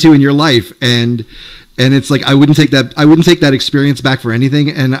ever been to in your life. And it's like, I wouldn't take that experience back for anything.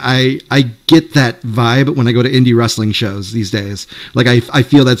 And I get that vibe when I go to indie wrestling shows these days. Like, I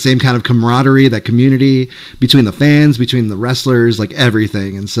feel that same kind of camaraderie, that community between the fans, between the wrestlers, like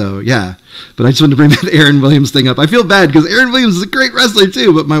everything. And so, yeah, but I just wanted to bring that Aaron Williams thing up. I feel bad because Aaron Williams is a great wrestler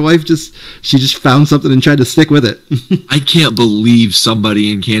too, but my wife she just found something and tried to stick with it. I can't believe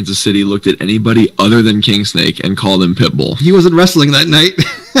somebody in Kansas City looked at anybody other than King Snake and called him Pitbull. He wasn't wrestling that night.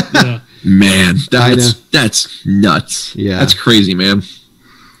 Yeah. Man, that's nuts. Yeah, that's crazy, man.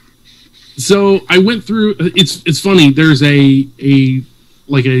 So I went through. It's funny. There's a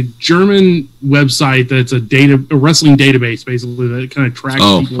German website that's a wrestling database, basically, that kind of tracks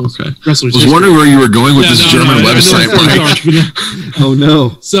people's wrestlers. I was wondering where you were going with this German website, Mike. Oh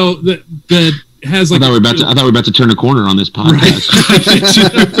no! So that has like. I thought we were about to turn a corner on this podcast.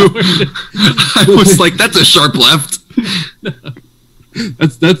 I was like, that's a sharp left.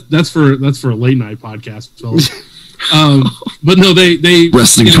 That's for a late night podcast, fellas. But no, they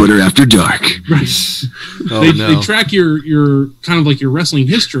wrestling Twitter after dark. Right. They track your kind of like your wrestling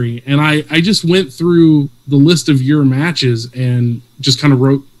history, and I just went through the list of your matches and just kind of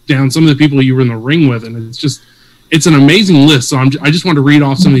wrote down some of the people you were in the ring with, and it's an amazing list. So I just wanted to read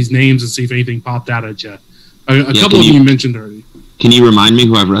off some of these names and see if anything popped out at you. A couple of them you mentioned already. Can you remind me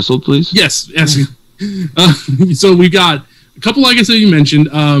who I've wrestled, please? Yes. So we got a couple, like I said, you mentioned,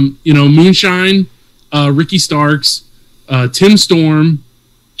 Moonshine, Ricky Starks, Tim Storm,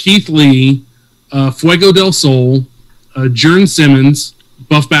 Keith Lee, Fuego del Sol, Jern Simmons,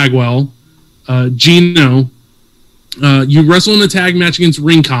 Buff Bagwell, Gino. You wrestled in a tag match against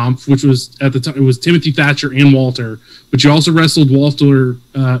Ring Comp, which was at the time, it was Timothy Thatcher and Walter, but you also wrestled Walter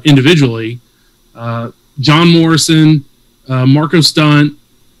individually. John Morrison, Marco Stunt,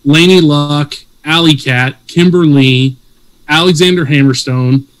 Laney Luck, Alley Cat, Kimber Lee, Alexander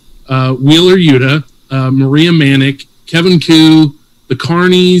Hammerstone, Wheeler Yuta, Maria Manic, Kevin Koo, the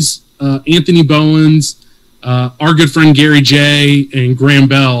Carnies, Anthony Bowens, our good friend Gary J, and Graham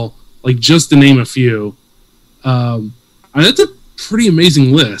Bell, like, just to name a few. That's a pretty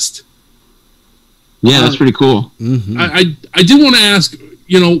amazing list. Yeah, that's pretty cool. Mm-hmm. I did want to ask,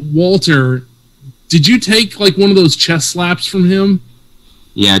 Walter, did you take like one of those chest slaps from him?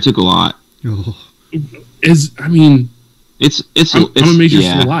 Yeah, I took a lot. Oh. I'm amazed you're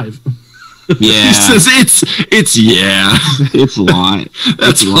still alive. Yeah. He says it's yeah. It's a lot.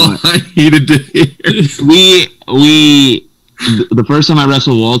 That's all I needed to hear. We the first time I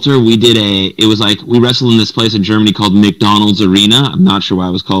wrestled Walter, we wrestled in this place in Germany called McDonald's Arena. I'm not sure why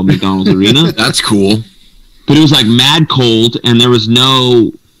it was called McDonald's Arena. That's cool. But it was like mad cold and there was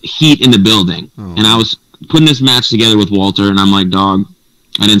no heat in the building. Oh. And I was putting this match together with Walter and I'm like, dog.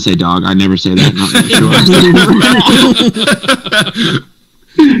 I didn't say dog. I never say that.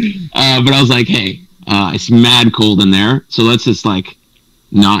 But I was like, hey, it's mad cold in there. So let's just like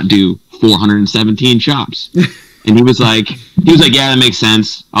not do 417 chops. And he was like, yeah, that makes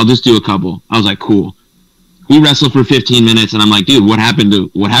sense. I'll just do a couple. I was like, cool. we wrestled for 15 minutes, and I'm like, dude, what happened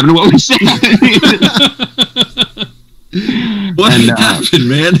to what we said? What happened,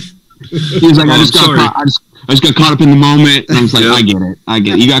 man? He was like, I just got caught up in the moment. And I was like, I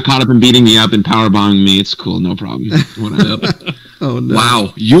get it. You got caught up in beating me up and powerbombing me. It's cool, no problem. Oh no!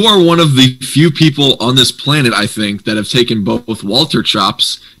 Wow, you are one of the few people on this planet, I think, that have taken both Walter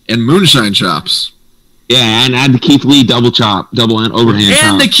chops and moonshine chops. Yeah, and add the Keith Lee double chop, double and overhand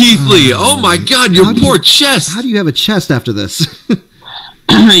chop. And the Keith Lee. Oh my God, your poor chest. How do you have a chest after this?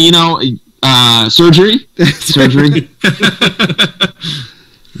 Surgery. Surgery.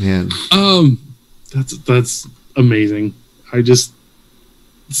 Man. That's amazing. I just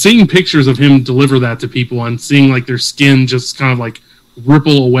seeing pictures of him deliver that to people and seeing like their skin just kind of like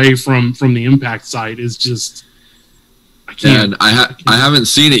ripple away from the impact site is just. And I haven't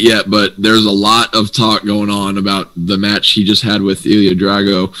seen it yet, but there's a lot of talk going on about the match he just had with Ilya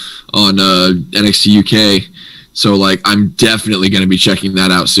Drago on NXT UK. So like, I'm definitely going to be checking that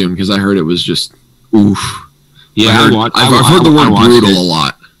out soon because I heard it was just oof. Yeah, I've heard the word brutal a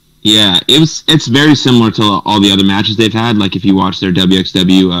lot. Yeah, it's very similar to all the other matches they've had. Like if you watch their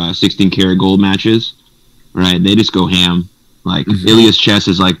WXW 16 karat gold matches, right? They just go ham. Like Ilya's chest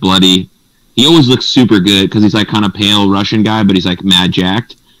is like bloody. He always looks super good because he's like kind of pale Russian guy, but he's like mad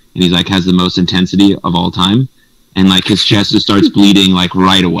jacked, and he's like has the most intensity of all time. And like his chest just starts bleeding like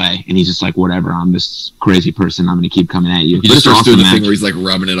right away, and he's just like, whatever, I'm this crazy person, I'm gonna keep coming at you. He just starts doing the thing where he's like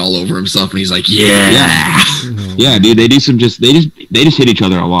rubbing it all over himself, and he's like, yeah, dude. They just hit each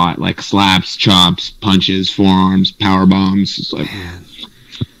other a lot, like slaps, chops, punches, forearms, power bombs. It's like,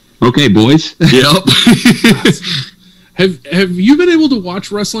 okay, boys. Yep. Have you been able to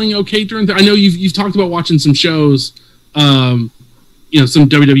watch wrestling okay during I know you've talked about watching some shows, some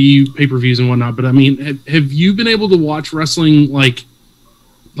WWE pay-per-views and whatnot, but I mean, have you been able to watch wrestling like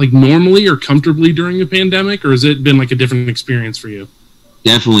normally or comfortably during the pandemic, or has it been like a different experience for you?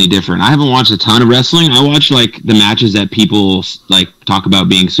 Definitely different. I haven't watched a ton of wrestling. I watch like the matches that people like talk about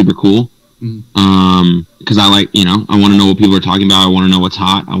being super cool. Because I like, I want to know what people are talking about. I want to know what's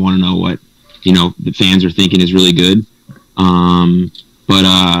hot. I want to know what, the fans are thinking is really good. But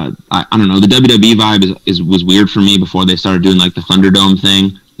I don't know. The WWE vibe was weird for me before they started doing like the Thunderdome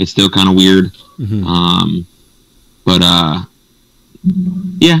thing. It's still kind of weird.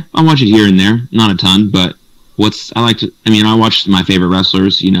 Yeah, I watch it here and there, not a ton. But I watch my favorite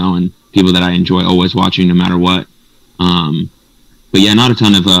wrestlers, and people that I enjoy always watching no matter what. But yeah, not a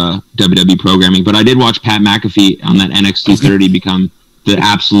ton of WWE programming. But I did watch Pat McAfee on that NXT 30 become the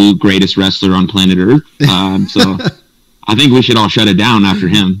absolute greatest wrestler on planet Earth. So I think we should all shut it down after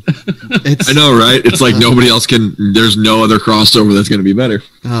him. I know, right? It's like nobody else can. There's no other crossover that's going to be better.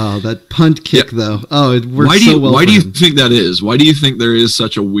 Oh, that punt kick though. Oh, it works well. Why do you think that is? Why do you think there is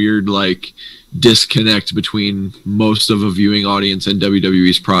such a weird disconnect between most of a viewing audience and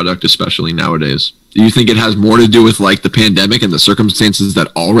WWE's product, especially nowadays? Do you think it has more to do with the pandemic and the circumstances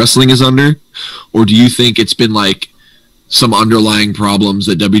that all wrestling is under, or do you think it's been some underlying problems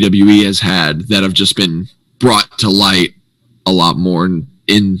that WWE has had that have just been brought to light a lot more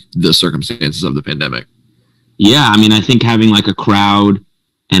in the circumstances of the pandemic? Yeah, I think having a crowd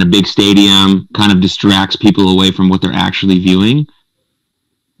and a big stadium kind of distracts people away from what they're actually viewing.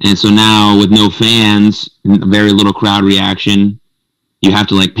 And so now with no fans, very little crowd reaction, you have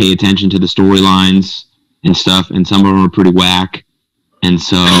to pay attention to the storylines and stuff, and some of them are pretty whack. And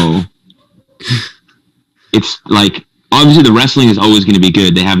so it's obviously the wrestling is always going to be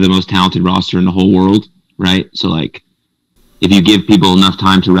good. They have the most talented roster in the whole world, right? So if you give people enough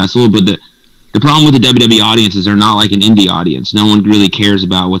time to wrestle, but the problem with the WWE audience is they're not like an indie audience. No one really cares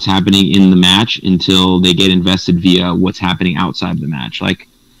about what's happening in the match until they get invested via what's happening outside the match. I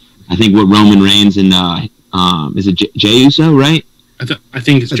think what Roman Reigns and is it Jey Uso, right? I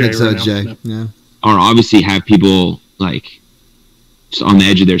think it's Jey. Jey. Yeah. Or obviously have people just on the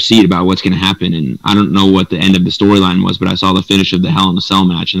edge of their seat about what's going to happen. And I don't know what the end of the storyline was, but I saw the finish of the Hell in a Cell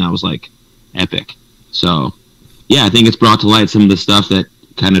match, and that was epic. So yeah, I think it's brought to light some of the stuff that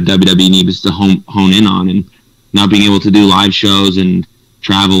kind of WWE needs to hone in on, and not being able to do live shows and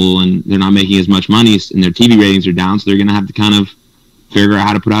travel, and they're not making as much money, and their TV ratings are down, so they're going to have to kind of figure out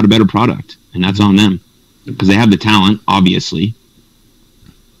how to put out a better product, and that's on them because they have the talent, obviously.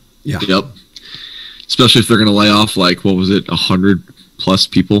 Yeah. Yep. Especially if they're going to lay off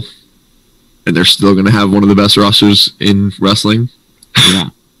 100+ people, and they're still going to have one of the best rosters in wrestling.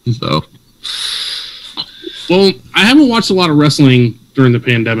 Yeah. So. Well, I haven't watched a lot of wrestling during the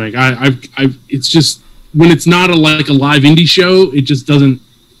pandemic. It's just when it's not a live indie show, it just doesn't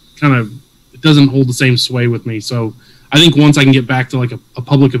hold the same sway with me. So I think once I can get back to a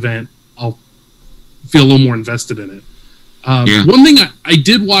public event, I'll feel a little more invested in it. One thing I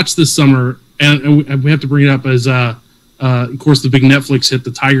did watch this summer, and we have to bring it up, as of course the big Netflix hit,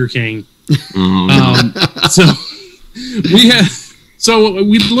 The Tiger King. So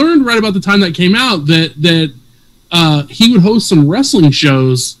we learned right about the time that came out that he would host some wrestling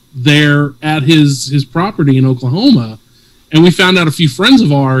shows there at his property in Oklahoma, and we found out a few friends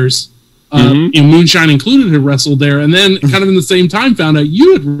of ours, in Moonshine included, had wrestled there, and then kind of in the same time found out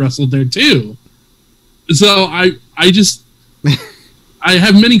you had wrestled there too. So I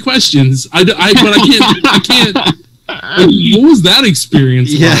have many questions. But I can't. What was that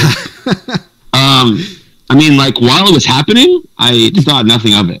experience like? I mean, like, while it was happening, I thought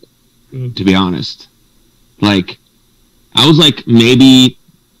nothing of it, to be honest. Like, I was like maybe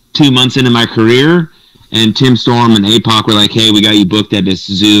 2 months into my career, and Tim Storm and APOC were like, hey, we got you booked at this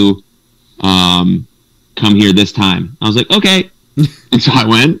zoo. Come here this time. I was like, okay. And so I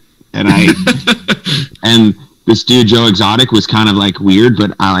went, and and this dude, Joe Exotic, was kind of like weird,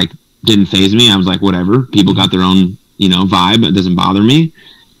 but I like didn't faze me. I was like, whatever. People got their own, vibe. It doesn't bother me.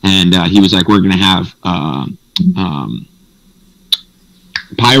 And he was like, we're going to have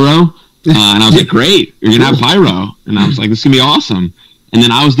pyro. And I was like, great, you're going to have pyro. And I was like, this is going to be awesome. And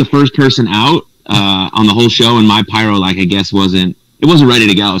then I was the first person out on the whole show, and my pyro, like, I guess wasn't ready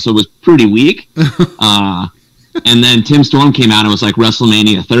to go. So it was pretty weak. And then Tim Storm came out and was like,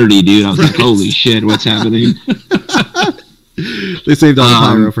 WrestleMania 30, dude. I was like, holy shit, what's happening? They saved all the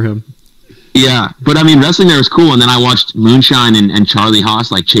pyro for him. Yeah, but I mean, wrestling there was cool, and then I watched Moonshine and Charlie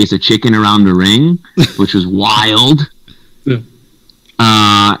Haas like chase a chicken around the ring, which was wild. Yeah.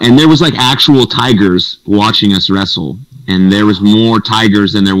 And there was like actual tigers watching us wrestle, and there was more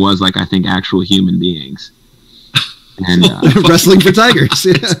tigers than there was like, I think, actual human beings. And wrestling for tigers.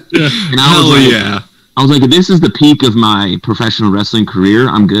 Yeah. And I was like, if this is the peak of my professional wrestling career,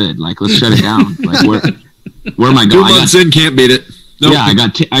 I'm good. Like, let's shut it down. Like, where am I going? 2 months in, can't beat it. Nope. Yeah,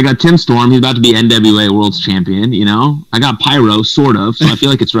 I got Tim Storm. He's about to be NWA World's Champion. I got Pyro, sort of. So I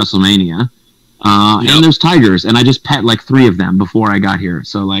feel like it's WrestleMania. And there's tigers, and I just pet like 3 of them before I got here.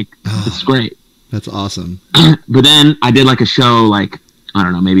 So like, it's great. That's awesome. But then I did like a show, like, I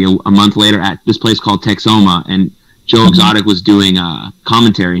don't know, maybe a month later at this place called Texoma, and Joe Exotic was doing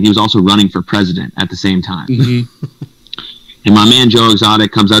commentary, and he was also running for president at the same time. And my man Joe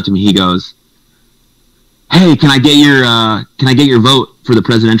Exotic comes up to me. He goes, hey, can I get your vote for the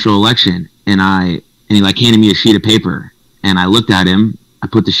presidential election? And he like handed me a sheet of paper, and I looked at him. I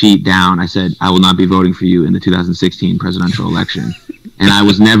put the sheet down. I said, I will not be voting for you in the 2016 presidential election. And I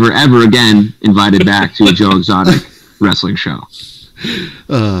was never, ever again invited back to a Joe Exotic wrestling show.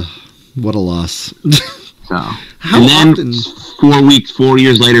 What a loss. So, and then 4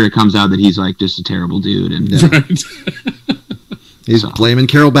 years later, it comes out that he's like just a terrible dude. And he's blaming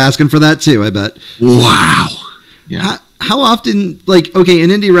Carol Baskin for that too, I bet. Wow. Yeah. How often, like, okay,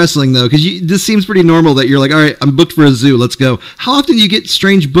 in indie wrestling though, because this seems pretty normal that you're like, all right, I'm booked for a zoo, let's go. How often do you get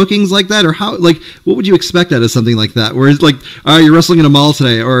strange bookings like that, or what would you expect out of something like that? Where it's like, all right, you're wrestling in a mall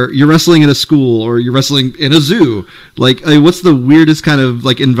today, or you're wrestling in a school, or you're wrestling in a zoo. Like, what's the weirdest kind of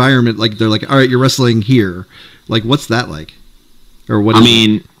like environment? Like, they're like, all right, you're wrestling here. Like, what's that like? Or what? I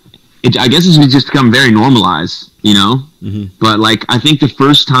mean, I guess it's just become very normalized, Mm-hmm. But like, I think the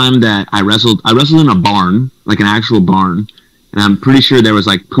first time that I wrestled in a barn, like an actual barn, and I'm pretty sure there was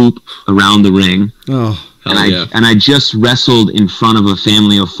like poop around the ring. Oh, and I just wrestled in front of a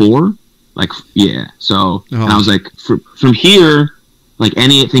family of 4. Like, yeah. So and I was like, from here, like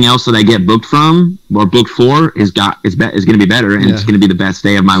anything else that I get booked from or booked for is going to be better, and it's going to be the best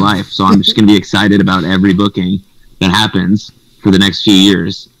day of my life. So I'm just going to be excited about every booking that happens for the next few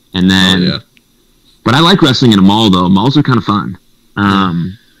years. And then, but I like wrestling in a mall though. Malls are kind of fun.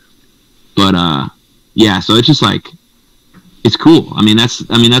 So it's just like, it's cool.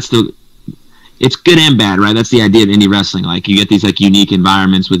 It's good and bad, right? That's the idea of indie wrestling. Like, you get these like unique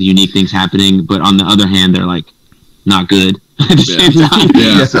environments with unique things happening, but on the other hand, they're like not good at the same time.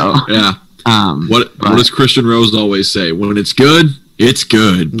 Yeah. So, what does Christian Rose always say? When it's good, it's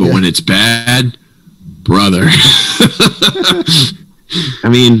good, but when it's bad, brother. I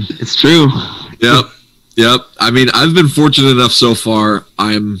mean, it's true. Yep. I mean, I've been fortunate enough so far.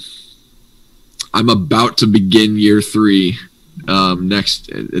 I'm about to begin year 3 at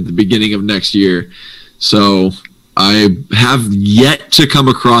the beginning of next year. So I have yet to come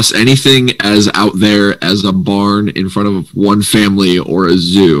across anything as out there as a barn in front of one family or a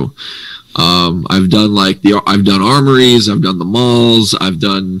zoo. I've done I've done armories, I've done the malls, I've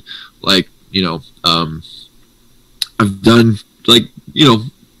done I've done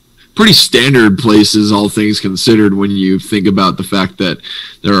pretty standard places, all things considered, when you think about the fact that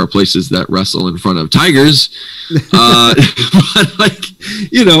there are places that wrestle in front of tigers. But like,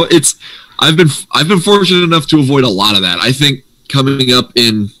 you know, I've been fortunate enough to avoid a lot of that. I think coming up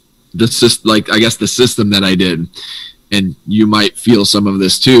in the system that I did, and you might feel some of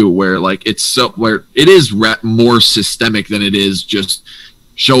this too, where like where it is more systemic than it is just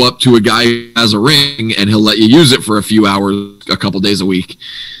show up to a guy who has a ring and he'll let you use it for a few hours, a couple days a week.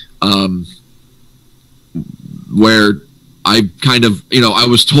 Where I kind of, you know, I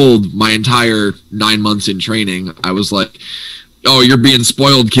was told my entire 9 months in training, I was like, oh, you're being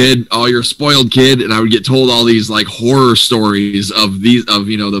spoiled, kid. Oh, you're a spoiled kid. And I would get told all these like horror stories of you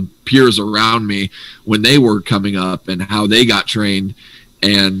know, the peers around me when they were coming up and how they got trained.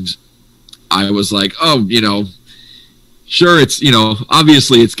 And I was like, oh, you know, sure, it's, you know,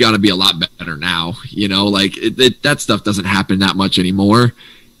 obviously it's got to be a lot better now, you know, like that stuff doesn't happen that much anymore.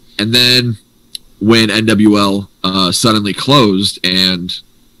 And then when NWL suddenly closed, and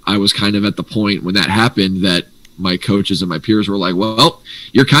I was kind of at the point when that happened that my coaches and my peers were like, well,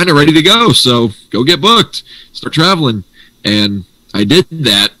 you're kind of ready to go, so go get booked, start traveling. And I did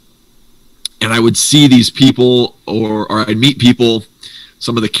that, and I would see these people, or I'd meet people,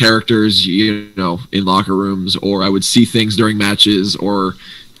 some of the characters, you know, in locker rooms, or I would see things during matches, or,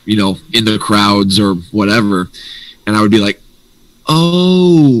 you know, in the crowds or whatever, and I would be like,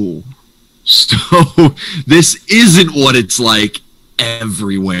 oh, so this isn't what it's like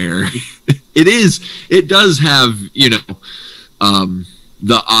everywhere. It does have, you know,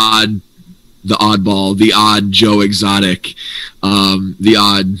 the oddball, the odd Joe Exotic, the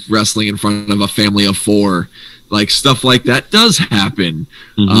odd wrestling in front of a family of 4, like stuff like that does happen.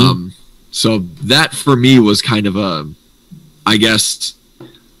 Mm-hmm. So that for me was kind of I guess,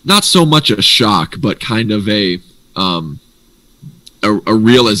 not so much a shock, but kind of a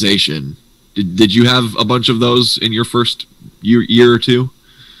realization. Did you have a bunch of those in your first year or two?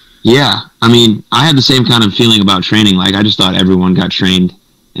 Yeah, I mean, I had the same kind of feeling about training. Like, I just thought everyone got trained,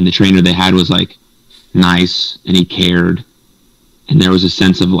 and the trainer they had was, like, nice, and he cared, and there was a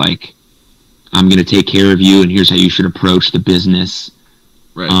sense of, like, I'm going to take care of you, and here's how you should approach the business.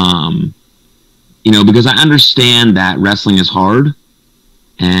 Right. You know, because I understand that wrestling is hard,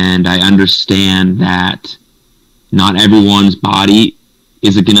 and I understand that not everyone's body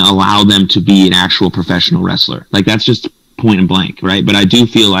is going to allow them to be an actual professional wrestler. Like, that's just point and blank, right? But I do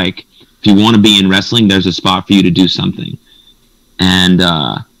feel like if you want to be in wrestling, there's a spot for you to do something. And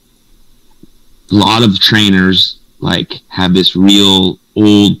a lot of trainers, like, have this real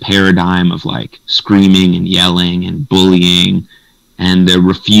old paradigm of, like, screaming and yelling and bullying, and their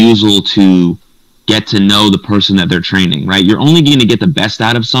refusal to get to know the person that they're training, right? You're only going to get the best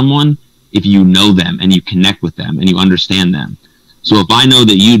out of someone if you know them and you connect with them and you understand them. So if I know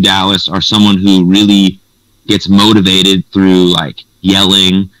that you, Dallas, are someone who really gets motivated through, like,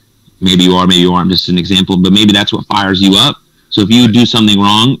 yelling, maybe you are, I'm just an example, but maybe that's what fires you up. So if you do something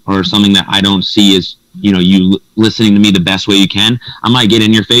wrong, or something that I don't see as, you know, you listening to me the best way you can, I might get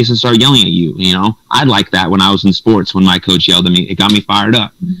in your face and start yelling at you, you know? I like that when I was in sports, when my coach yelled at me. It got me fired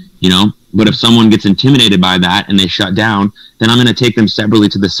up, you know? But if someone gets intimidated by that and they shut down, then I'm going to take them separately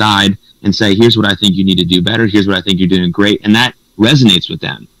to the side and say, here's what I think you need to do better. Here's what I think you're doing great. And that resonates with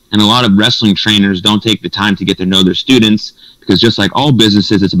them. And a lot of wrestling trainers don't take the time to get to know their students, because just like all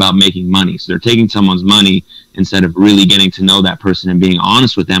businesses, it's about making money. So they're taking someone's money instead of really getting to know that person and being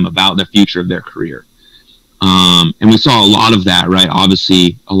honest with them about the future of their career. And we saw a lot of that, right?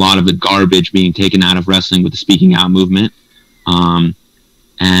 Obviously, a lot of the garbage being taken out of wrestling with the speaking out movement. And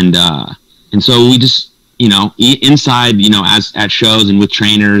so we just, you know, inside, you know, as at shows and with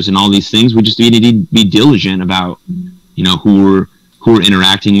trainers and all these things, we just need to be diligent about, you know, who we're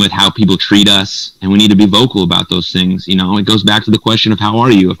interacting with, how people treat us, and we need to be vocal about those things. You know, it goes back to the question of how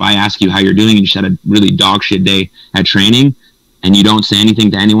are you? If I ask you how you're doing and you just had a really dog shit day at training and you don't say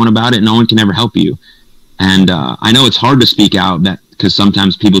anything to anyone about it, no one can ever help you. And I know it's hard to speak out, that because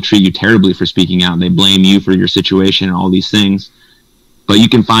sometimes people treat you terribly for speaking out. They blame you for your situation and all these things. But you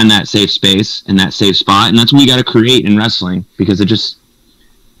can find that safe space and that safe spot, and that's what we got to create in wrestling, because it just,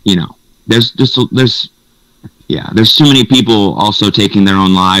 you know, there's too many people also taking their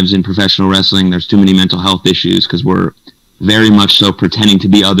own lives in professional wrestling. There's too many mental health issues because we're very much so pretending to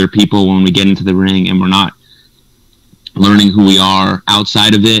be other people when we get into the ring, and we're not learning who we are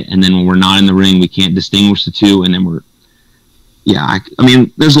outside of it. And then when we're not in the ring, we can't distinguish the two. And then I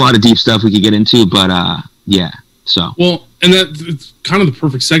mean, there's a lot of deep stuff we could get into, but yeah. So well, and that's kind of the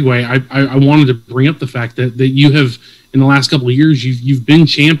perfect segue. I wanted to bring up the fact that you have, in the last couple of years, you've been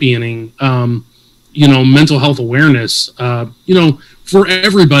championing, you know, mental health awareness, you know, for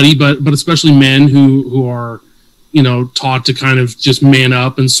everybody, but especially men who are, you know, taught to kind of just man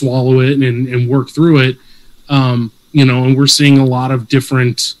up and swallow it and work through it. You know, and we're seeing a lot of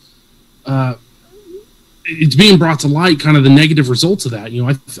different, it's being brought to light, kind of the negative results of that. You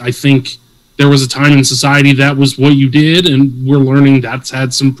know, I think there was a time in society that was what you did, and we're learning that's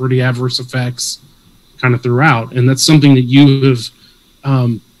had some pretty adverse effects kind of throughout. And that's something that you have,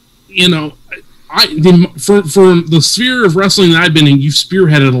 you know, for the sphere of wrestling that I've been in, you've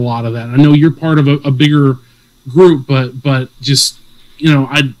spearheaded a lot of that. I know you're part of a bigger group, but just, you know,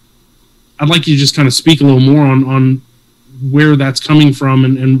 I'd like you to just kind of speak a little more on where that's coming from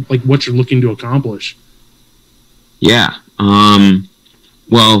and like what you're looking to accomplish. Yeah.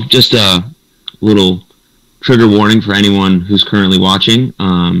 Well, just a little trigger warning for anyone who's currently watching.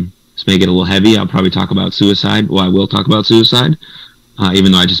 Let's make it a little heavy. I'll probably talk about suicide. Well, I will talk about suicide,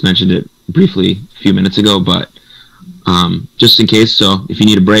 even though I just mentioned it briefly a few minutes ago, but just in case. So if you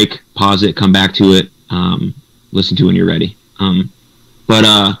need a break, pause it, come back to it, listen to when you're ready.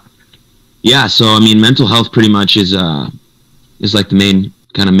 Yeah, so I mean, mental health pretty much is like the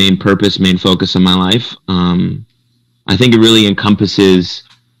main purpose, main focus of my life. I think it really encompasses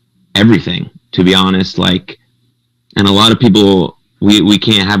everything, to be honest. Like, and a lot of people, we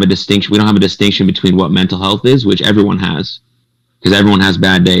can't have a distinction. We don't have a distinction between what mental health is, which everyone has, because everyone has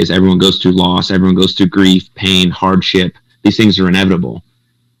bad days. Everyone goes through loss. Everyone goes through grief, pain, hardship. These things are inevitable.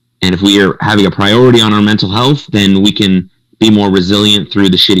 And if we are having a priority on our mental health, then we can be more resilient through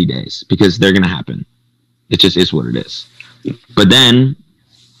the shitty days, because they're going to happen. It just is what it is. But then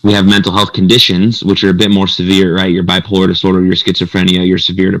we have mental health conditions, which are a bit more severe, right? Your bipolar disorder, your schizophrenia, your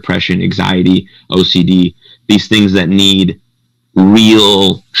severe depression, anxiety, OCD, these things that need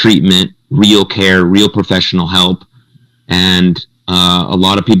real treatment, real care, real professional help. And a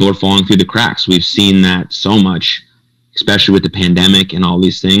lot of people are falling through the cracks. We've seen that so much, especially with the pandemic and all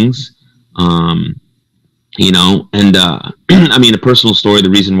these things. You know, and I mean, a personal story, the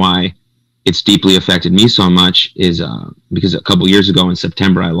reason why it's deeply affected me so much is because a couple years ago in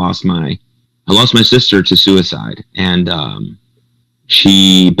September, I lost my sister to suicide, and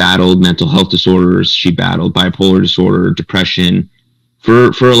she battled mental health disorders. She battled bipolar disorder, depression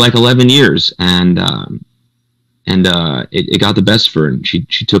for like 11 years, and it got the best for her, and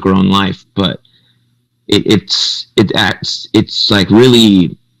she took her own life. But it's like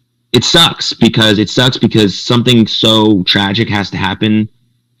really, it sucks because something so tragic has to happen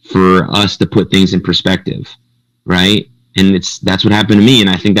for us to put things in perspective, right? And that's what happened to me, and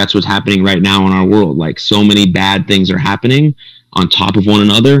I think that's what's happening right now in our world. Like, so many bad things are happening on top of one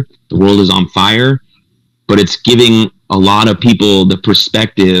another. The world is on fire, but it's giving a lot of people the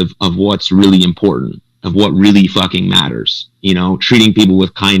perspective of what's really important, of what really fucking matters. You know, treating people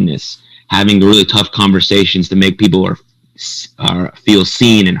with kindness, having the really tough conversations to make people feel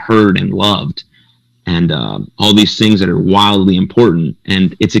seen and heard and loved, and all these things that are wildly important.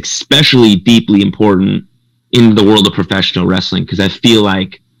 And it's especially deeply important in the world of professional wrestling, because I feel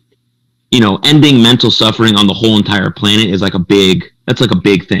like, you know, ending mental suffering on the whole entire planet is like a big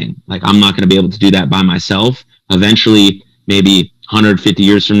thing. Like, I'm not going to be able to do that by myself. Eventually, maybe 150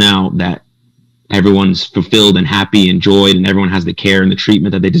 years from now, that everyone's fulfilled and happy, enjoyed, and everyone has the care and the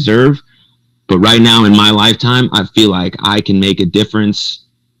treatment that they deserve. But right now in my lifetime, I feel like I can make a difference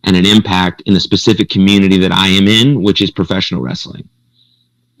and an impact in the specific community that I am in, which is professional wrestling.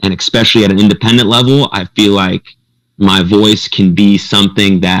 And especially at an independent level, I feel like my voice can be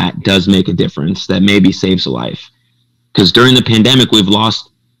something that does make a difference, that maybe saves a life. Because during the pandemic, we've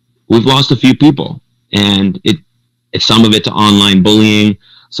lost a few people, and it's some of it to online bullying,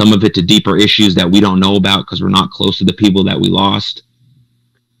 some of it to deeper issues that we don't know about because we're not close to the people that we lost.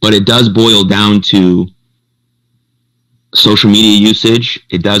 But it does boil down to social media usage.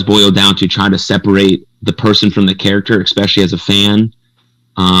 It does boil down to trying to separate the person from the character, especially as a fan.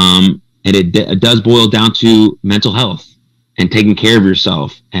 And it does boil down to mental health and taking care of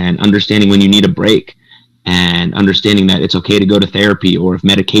yourself and understanding when you need a break, and understanding that it's okay to go to therapy, or if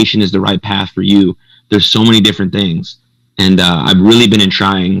medication is the right path for you. There's so many different things. And I've really been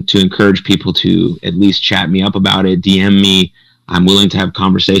trying to encourage people to at least chat me up about it, DM me. I'm willing to have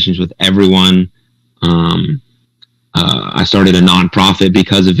conversations with everyone. I started a nonprofit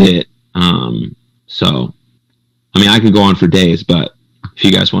because of it. So, I mean, I could go on for days, but if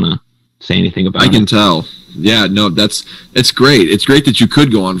you guys want to say anything about it. I can tell. Yeah, no, it's great. It's great that you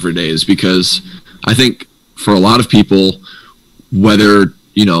could go on for days, because I think for a lot of people, whether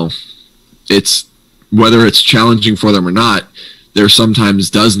it's challenging for them or not, there sometimes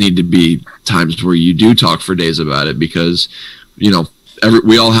does need to be times where you do talk for days about it, because, you know,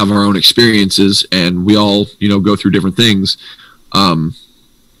 we all have our own experiences, and we all, you know, go through different things.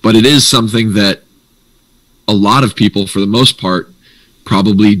 But it is something that a lot of people, for the most part,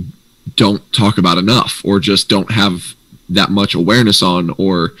 probably don't talk about enough, or just don't have that much awareness on,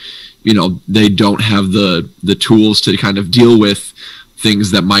 or, you know, they don't have the tools to kind of deal with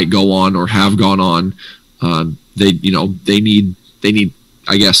things that might go on or have gone on. They need,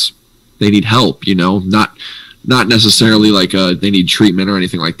 I guess, they need help, you know, not necessarily like they need treatment or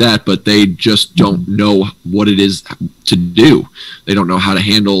anything like that, but they just don't know what it is to do. They don't know how to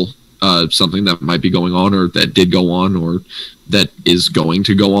handle something that might be going on, or that did go on, or that is going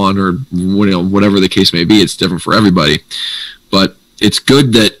to go on, or, you know, whatever the case may be. It's different for everybody. But it's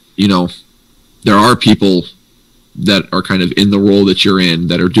good that, you know, there are people that are kind of in the role that you're in,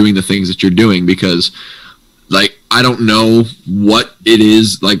 that are doing the things that you're doing, because, like, I don't know what it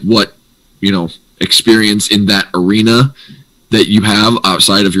is, like, what, you know, experience in that arena that you have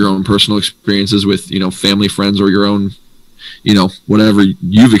outside of your own personal experiences with, you know, family, friends, or your own, you know, whatever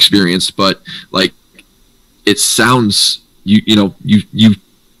you've experienced. But, like, it sounds, it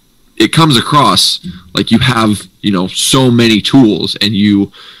comes across like you have, you know, so many tools, and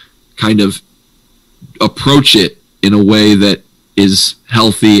you kind of approach it in a way that is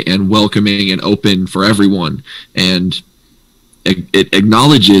healthy and welcoming and open for everyone. And it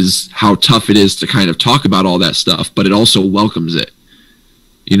acknowledges how tough it is to kind of talk about all that stuff, but it also welcomes it,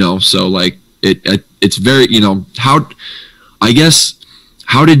 you know? So, like, it's very, you know, how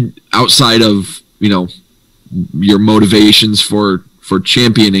did, outside of, you know, your motivations for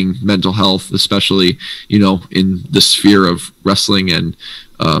championing mental health, especially, you know, in the sphere of wrestling and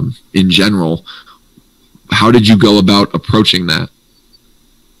in general, how did you go about approaching that?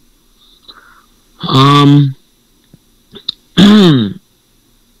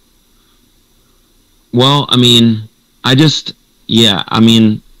 Well, I mean, I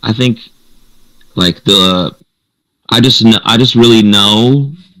think, like, I just really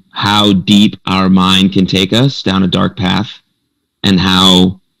know how deep our mind can take us down a dark path, and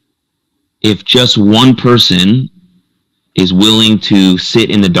how if just one person is willing to sit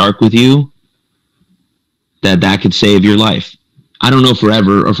in the dark with you, that could save your life. I don't know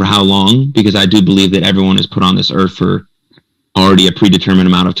forever or for how long, because I do believe that everyone is put on this earth for already a predetermined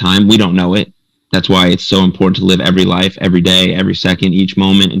amount of time. We don't know it. That's why it's so important to live every life, every day, every second, each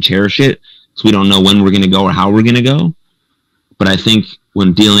moment, and cherish it. So we don't know when we're going to go or how we're going to go. But I think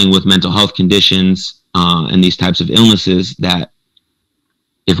when dealing with mental health conditions and these types of illnesses, that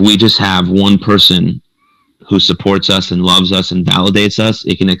if we just have one person who supports us and loves us and validates us,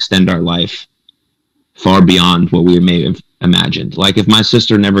 it can extend our life far beyond what we may have imagined. Like, if my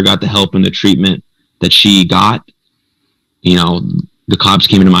sister never got the help and the treatment that she got, you know, the cops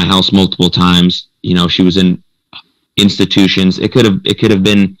came into my house multiple times, you know, she was in institutions. It could have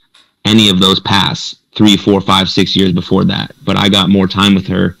been any of those past 3, 4, 5, 6 years before that. But I got more time with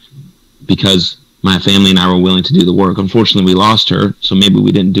her because my family and I were willing to do the work. Unfortunately, we lost her, so maybe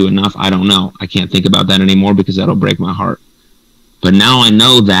we didn't do enough. I don't know. I can't think about that anymore, because that'll break my heart. But now I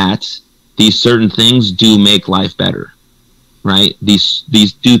know that these certain things do make life better, right? These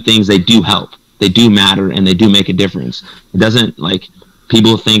do things, they do help. They do matter, and they do make a difference. It doesn't, like,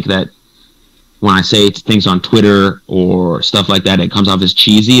 people think that when I say things on Twitter or stuff like that, it comes off as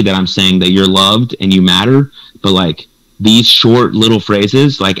cheesy, that I'm saying that you're loved and you matter. But, like, these short little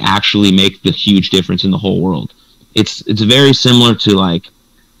phrases, like, actually make the huge difference in the whole world. It's very similar to, like,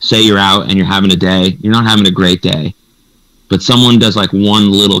 say you're out and you're having a day, you're not having a great day, but someone does, like,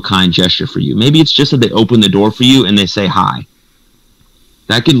 one little kind gesture for you. Maybe it's just that they open the door for you and they say hi.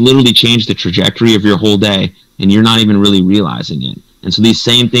 That could literally change the trajectory of your whole day, and you're not even really realizing it. And so these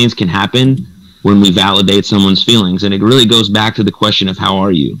same things can happen when we validate someone's feelings. And it really goes back to the question of, how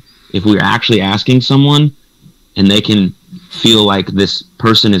are you? If we're actually asking someone, and they can feel like this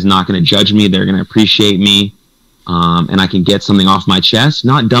person is not going to judge me, they're going to appreciate me, and I can get something off my chest,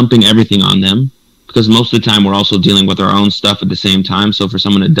 not dumping everything on them, because most of the time we're also dealing with our own stuff at the same time. So for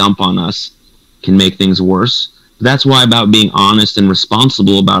someone to dump on us can make things worse. That's why about being honest and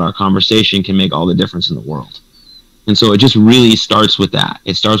responsible about our conversation can make all the difference in the world. And so it just really starts with that.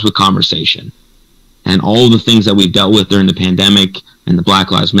 It starts with conversation. And all the things that we've dealt with during the pandemic, and the Black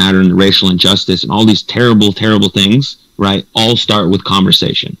Lives Matter, and the racial injustice, and all these terrible, terrible things, right, all start with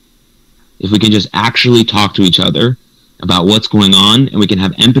conversation. If we can just actually talk to each other about what's going on, and we can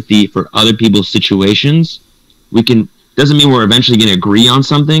have empathy for other people's situations, doesn't mean we're eventually going to agree on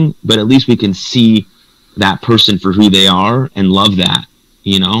something, but at least we can see that person for who they are and love that,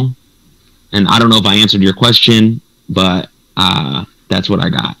 you know? And I don't know if I answered your question, but that's what I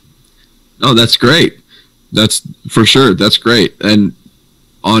got. Oh, that's great. That's for sure. That's great. And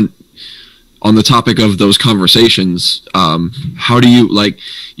on the topic of those conversations, how do you, like,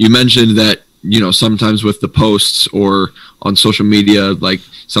 you mentioned that, sometimes with the posts or on social media, like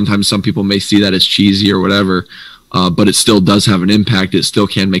sometimes some people may see that as cheesy or whatever, but it still does have an impact. It still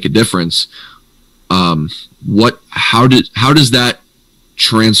can make a difference. How does that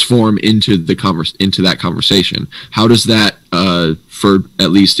transform into that conversation? How does that, for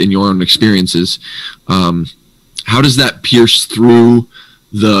at least in your own experiences, how does that pierce through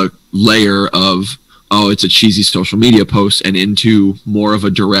the layer of, oh, it's a cheesy social media post, and into more of a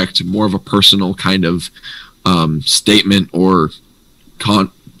direct, more of a personal kind of statement or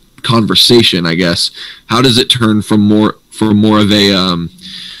conversation, I guess? How does it turn from more of a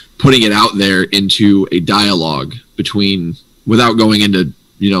putting it out there into a dialogue between, without going into,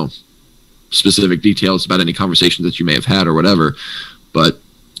 specific details about any conversations that you may have had or whatever, but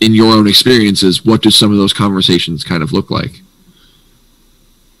in your own experiences, what do some of those conversations kind of look like?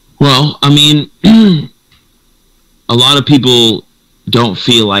 Well, I mean, a lot of people don't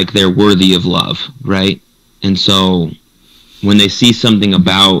feel like they're worthy of love, right? And so when they see something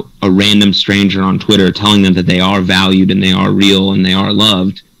about a random stranger on Twitter telling them that they are valued and they are real and they are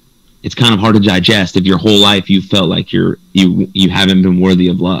loved, it's kind of hard to digest if your whole life you felt like you haven't been worthy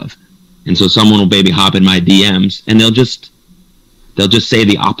of love. And so someone will baby hop in my DMs and they'll just say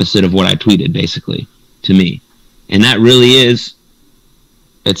the opposite of what I tweeted, basically, to me. And that really is,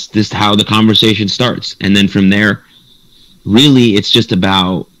 it's just how the conversation starts. And then from there, really, it's just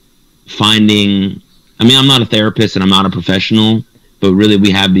about finding, I mean, I'm not a therapist and I'm not a professional, but really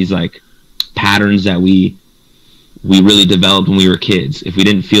we have these like patterns that we really developed when we were kids. If we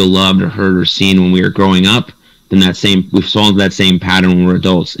didn't feel loved or heard or seen when we were growing up, then we've solved that same pattern when we're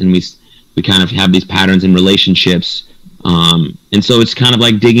adults. And we kind of have these patterns in relationships. And so it's kind of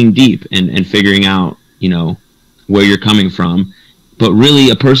like digging deep and figuring out, where you're coming from. But really,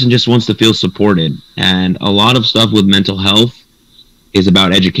 a person just wants to feel supported. And a lot of stuff with mental health is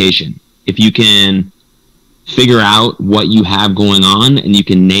about education. If you can figure out what you have going on and you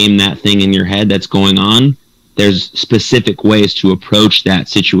can name that thing in your head that's going on, there's specific ways to approach that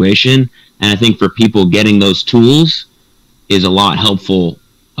situation. And I think for people, getting those tools is a lot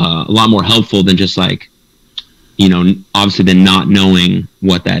more helpful than just like, obviously than not knowing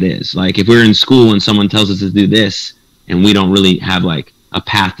what that is. Like if we're in school and someone tells us to do this and we don't really have like a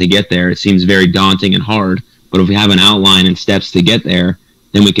path to get there, it seems very daunting and hard. But if we have an outline and steps to get there,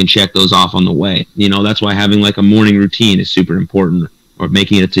 then we can check those off on the way. That's why having like a morning routine is super important, or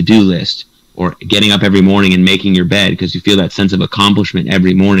making it a to-do list, or getting up every morning and making your bed, because you feel that sense of accomplishment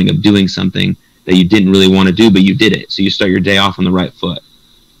every morning of doing something that you didn't really want to do, but you did it. So you start your day off on the right foot.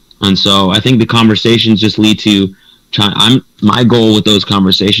 And so I think the conversations just lead to my goal with those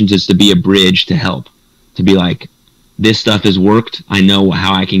conversations is to be a bridge to help, to be like, this stuff has worked. I know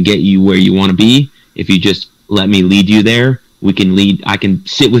how I can get you where you want to be. If you just let me lead you there, I can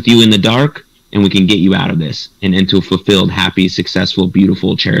sit with you in the dark and we can get you out of this and into a fulfilled, happy, successful,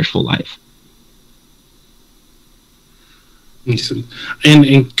 beautiful, cherishful life.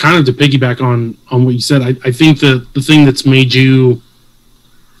 And kind of to piggyback on what you said, I think the thing that's made you,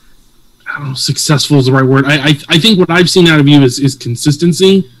 I don't know, successful is the right word. I think what I've seen out of you is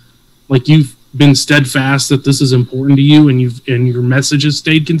consistency. Like you've been steadfast that this is important to you, and your message has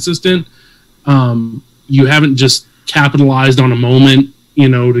stayed consistent. You haven't just capitalized on a moment,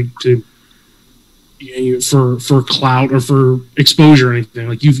 for clout or for exposure or anything.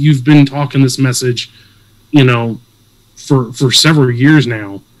 Like you've been talking this message, for several years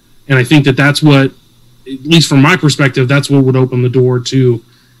now. And I think that's what, at least from my perspective, that's what would open the door to,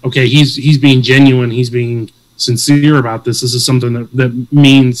 okay, he's being genuine, he's being sincere about this. This is something that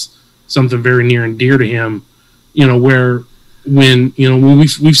means something very near and dear to him, where when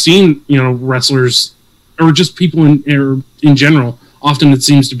we've seen, wrestlers or just people in general, often it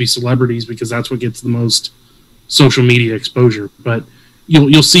seems to be celebrities because that's what gets the most social media exposure. But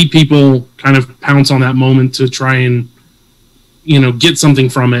you'll see people kind of pounce on that moment to try and, get something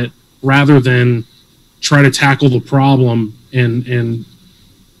from it rather than try to tackle the problem and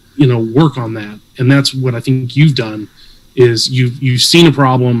work on that. And that's what I think you've done is you've seen a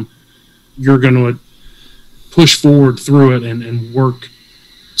problem, you're going to push forward through it and work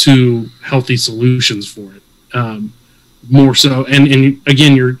to healthy solutions for it. More so. And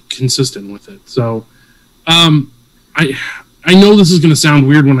again, you're consistent with it. So, I know this is going to sound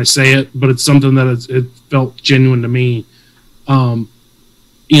weird when I say it, but it's something that it felt genuine to me.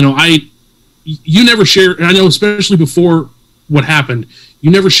 You never shared, and I know especially before what happened,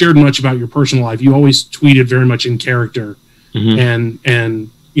 you never shared much about your personal life. You always tweeted very much in character, and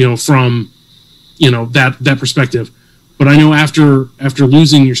from that perspective. But I know after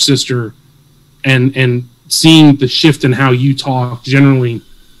losing your sister, and seeing the shift in how you talk generally,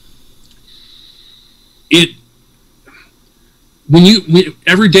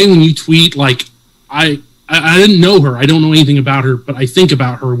 every day when you tweet, like I didn't know her, I don't know anything about her, but I think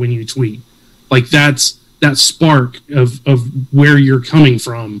about her when you tweet. Like that's that spark of where you're coming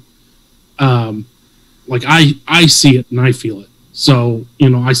from. Like I see it and I feel it. So,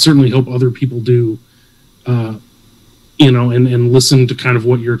 I certainly hope other people do, and listen to kind of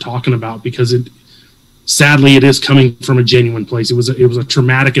what you're talking about, because sadly it is coming from a genuine place. It was a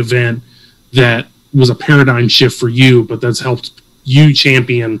traumatic event that was a paradigm shift for you, but that's helped you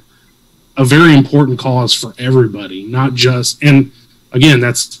champion a very important cause for everybody, not just, and again,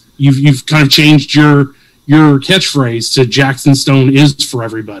 that's, you've kind of changed your catchphrase to Jackson Stone is for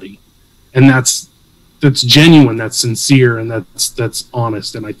everybody. And that's genuine, that's sincere, and that's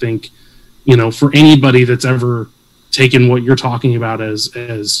honest. And I think, for anybody that's ever taken what you're talking about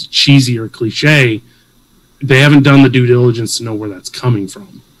as cheesy or cliche, they haven't done the due diligence to know where that's coming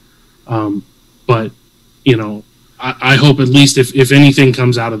from. But, I hope at least if anything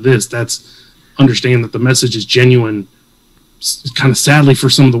comes out of this, that's understand that the message is genuine, kind of sadly for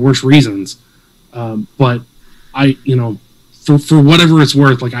some of the worst reasons. But for whatever it's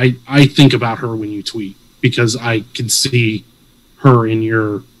worth, like I think about her when you tweet, because I can see her in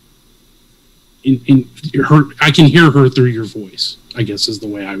your her. I can hear her through your voice, I guess is the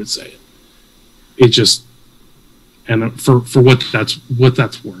way I would say it. It just, and for what that's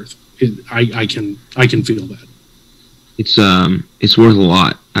worth, I can feel that. It's worth a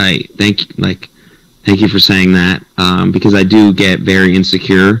lot. I thank you for saying that, because I do get very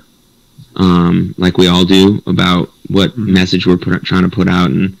insecure, like we all do, about what message we're trying to put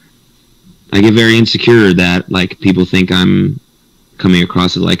out, and I get very insecure that like people think I'm coming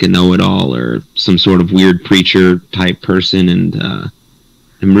across as like a know-it-all or some sort of weird preacher type person, and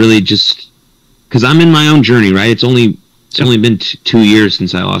I'm really just, because I'm in my own journey, right? It's only been 2 years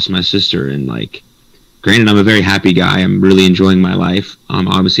since I lost my sister, and like, granted, I'm a very happy guy. I'm really enjoying my life.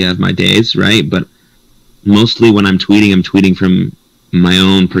 Obviously I have my days, right? But mostly when I'm tweeting from my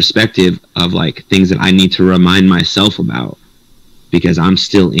own perspective of like things that I need to remind myself about, because I'm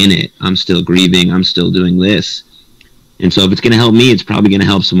still in it. I'm still grieving. I'm still doing this. And so if it's going to help me, it's probably going to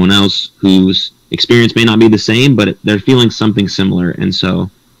help someone else whose experience may not be the same, but they're feeling something similar. And so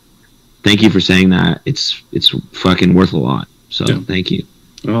thank you for saying that. It's fucking worth a lot. So Thank you.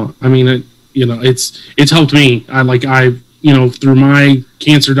 Well, I mean, it's helped me. Through my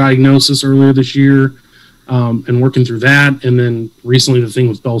cancer diagnosis earlier this year, and working through that, and then recently the thing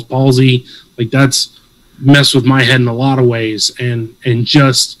with Bell's palsy, like that's messed with my head in a lot of ways, and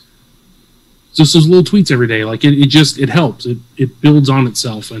just those little tweets every day, like it helps. It builds on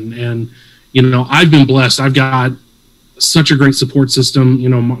itself, and I've been blessed. I've got such a great support system.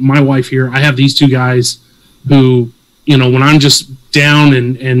 My wife here, I have these two guys who, when I'm just down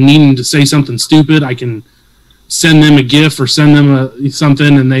and needing to say something stupid, I can send them a GIF or send them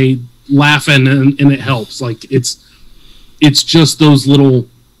something, and they laugh, and it helps. Like it's just those little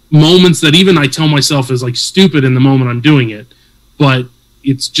moments that even I tell myself is like stupid in the moment I'm doing it, but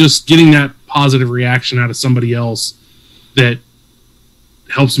it's just getting that positive reaction out of somebody else that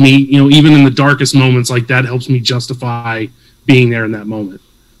helps me, even in the darkest moments, like that helps me justify being there in that moment.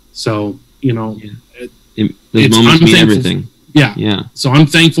 So, those moments mean everything. Yeah. So I'm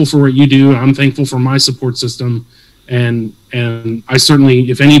thankful for what you do. I'm thankful for my support system. And I certainly,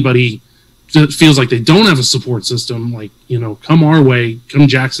 if anybody feels like they don't have a support system, like, come our way, come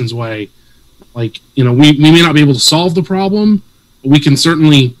Jackson's way. Like, we may not be able to solve the problem, but we can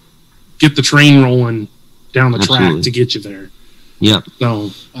certainly get the train rolling down the track to get you there. Yeah. So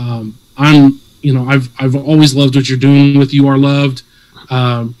I've always loved what you're doing with You Are Loved.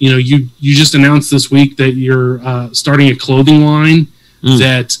 You just announced this week that you're starting a clothing line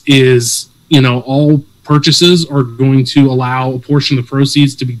that is, all purchases are going to allow a portion of the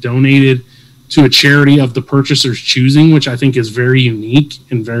proceeds to be donated to a charity of the purchaser's choosing, which I think is very unique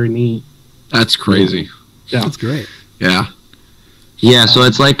and very neat. That's crazy. Yeah, that's great. Yeah. Yeah, so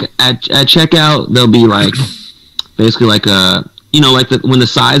it's like at checkout, there'll be like basically like a, when the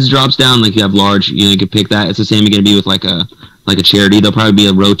size drops down, like you have large, you can pick that. It's the same going to be with like a charity. There'll probably be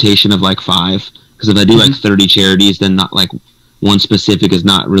a rotation of like 5, because if I do like 30 charities, then not like one specific is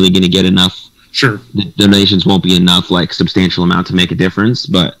not really going to get enough. Sure. The donations won't be enough, like substantial amount to make a difference.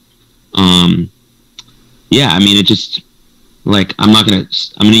 But yeah, I mean, it just, like, I'm going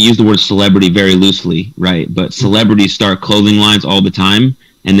to use the word celebrity very loosely, right? But celebrities start clothing lines all the time,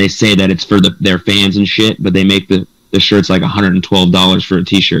 and they say that it's for their fans and shit, but they make the shirts like $112 for a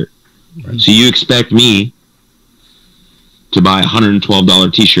t-shirt. Right. So you expect me to buy a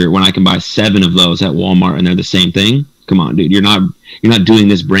 $112 t-shirt when I can buy 7 of those at Walmart and they're the same thing. Come on, dude. You're not doing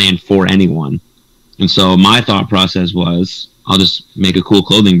this brand for anyone. And so my thought process was, I'll just make a cool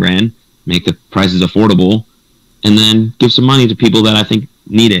clothing brand, make the prices affordable, and then give some money to people that I think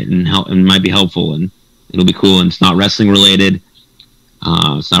need it and help and might be helpful, and it'll be cool. And it's not wrestling related.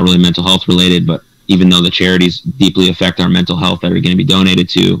 It's not really mental health related, but even though the charities deeply affect our mental health that are going to be donated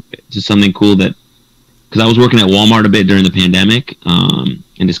to, it's just something cool that, because I was working at Walmart a bit during the pandemic, and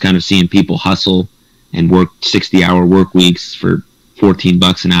just kind of seeing people hustle and work 60-hour work weeks for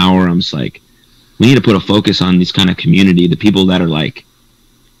 $14 an hour. I'm just like, we need to put a focus on this kind of community, the people that are like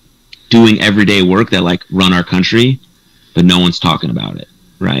doing everyday work that like run our country, but no one's talking about it,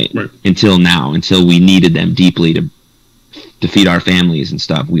 right? Until now, until we needed them deeply to feed our families and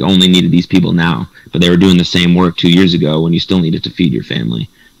stuff. We only needed these people now, but they were doing the same work 2 years ago when you still needed to feed your family.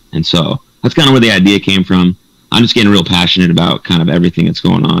 And so that's kind of where the idea came from. I'm just getting real passionate about kind of everything that's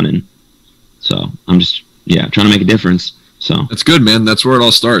going on. And so I'm just, trying to make a difference. So that's good, man. That's where it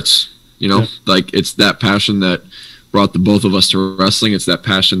all starts. Like it's that passion that brought the both of us to wrestling. It's that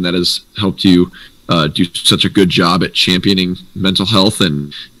passion that has helped you do such a good job at championing mental health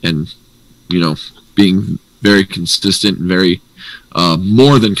and being very consistent and very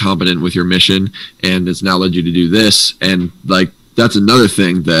more than competent with your mission, and it's now led you to do this. And like that's another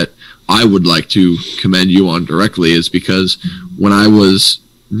thing that I would like to commend you on directly, is because when I was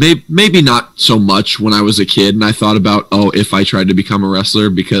maybe not so much when I was a kid and I thought about, if I tried to become a wrestler,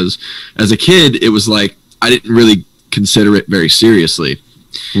 because as a kid it was like I didn't really consider it very seriously.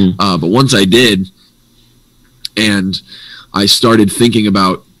 But once I did, and I started thinking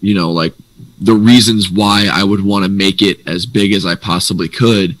about, like the reasons why I would want to make it as big as I possibly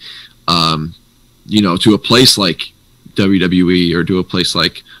could, to a place like WWE or to a place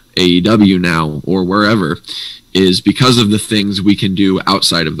like AEW now or wherever, is because of the things we can do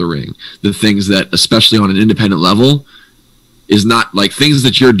outside of the ring. The things that, especially on an independent level, is not like things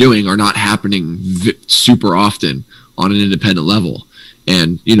that you're doing are not happening super often on an independent level.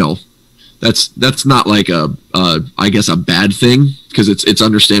 And, that's not like I guess a bad thing, because it's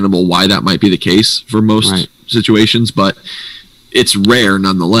understandable why that might be the case for most situations, but it's rare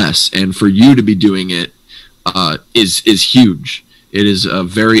nonetheless. And for you to be doing it is huge. It is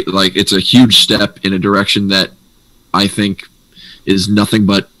it's a huge step in a direction that I think is nothing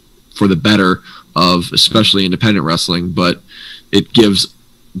but for the better of especially independent wrestling. But it gives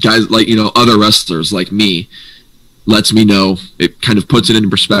guys like, other wrestlers like me, lets me know, it kind of puts it into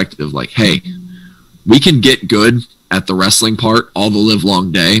perspective, like, hey, we can get good at the wrestling part all the live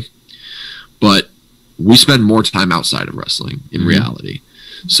long day, but we spend more time outside of wrestling in reality.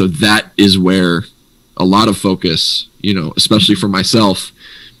 So that is where a lot of focus, especially for myself,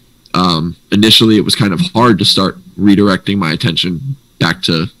 initially it was kind of hard to start redirecting my attention back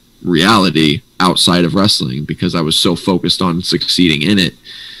to reality outside of wrestling, because I was so focused on succeeding in it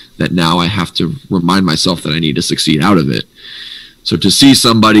that now I have to remind myself that I need to succeed out of it. So to see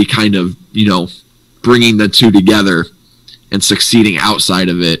somebody kind of, bringing the two together and succeeding outside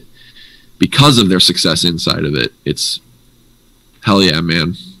of it because of their success inside of it, it's hell yeah,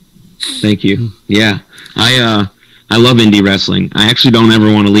 man. Thank you. Yeah. I love indie wrestling. I actually don't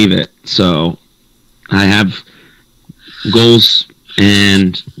ever want to leave it. So I have goals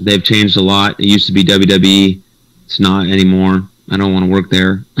and they've changed a lot. It used to be WWE. It's not anymore. I don't want to work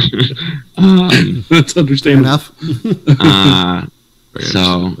there. That's understandable enough. I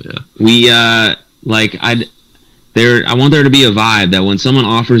want there to be a vibe that when someone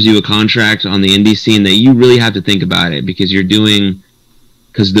offers you a contract on the indie scene, that you really have to think about it, because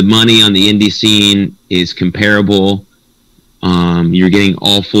because the money on the indie scene is comparable. You're getting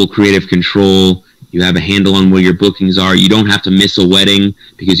all full creative control. You have a handle on where your bookings are. You don't have to miss a wedding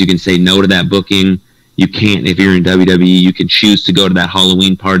because you can say no to that booking. You can't, if you're in WWE, you can choose to go to that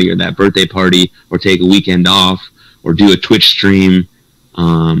Halloween party or that birthday party, or take a weekend off, or do a Twitch stream.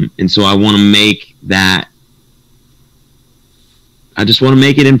 And so I want to make that, I just want to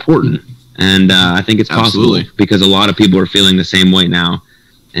make it important. And I think it's possible. Absolutely. Because a lot of people are feeling the same way now.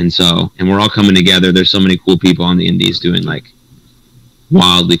 And we're all coming together. There's so many cool people on the indies doing like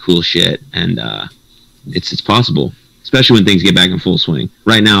wildly cool shit. And it's possible, especially when things get back in full swing.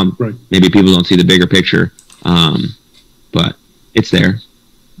 Right now, maybe people don't see the bigger picture, but it's there.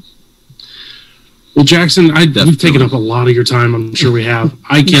 Well, Jackson, we've taken up a lot of your time. I'm sure we have.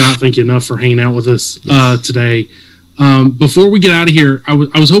 I cannot thank you enough for hanging out with us today. Before we get out of here, I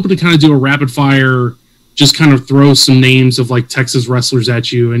was hoping to kind of do a rapid fire, just kind of throw some names of like Texas wrestlers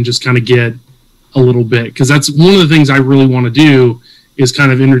at you and just kind of get a little bit, because that's one of the things I really want to do, is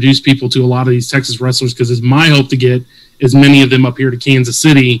kind of introduce people to a lot of these Texas wrestlers, because it's my hope to get as many of them up here to Kansas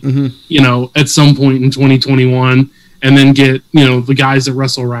City, at some point in 2021, and then get, the guys that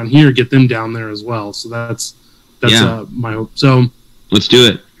wrestle around here, get them down there as well. So that's my hope. So let's do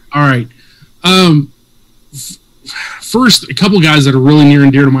it. All right. First, a couple guys that are really near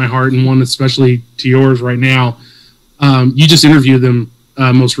and dear to my heart, and one especially to yours right now. You just interviewed them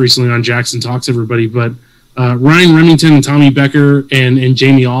most recently on Jackson Talks, everybody, but Ryan Remington and Tommy Becker and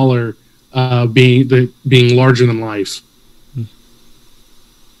Jamie Aller being larger than life.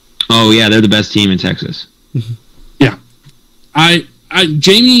 Oh yeah, they're the best team in Texas. Yeah,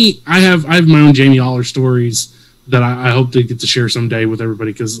 Jamie, I have my own Jamie Aller stories that I hope to get to share someday with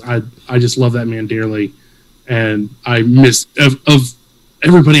everybody, because I just love that man dearly, and I miss of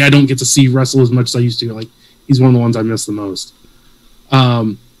everybody I don't get to see wrestle as much as I used to. Like, he's one of the ones I miss the most.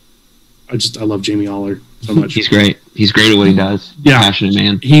 I love Jamie Aller so much. He's great. He's great at what he does. Yeah, passionate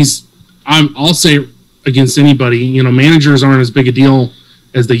man. I'll say against anybody, managers aren't as big a deal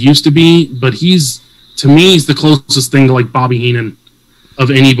as they used to be, but to me, he's the closest thing to like Bobby Heenan of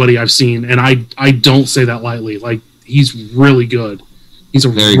anybody I've seen, and I don't say that lightly. Like, he's really good. He's a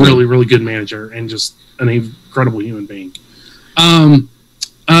really good manager, and just an incredible human being.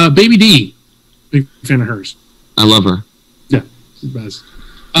 Baby D, big fan of hers. I love her. Yeah, she's the best.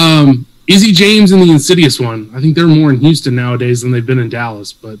 Izzy James and the Insidious one. I think they're more in Houston nowadays than they've been in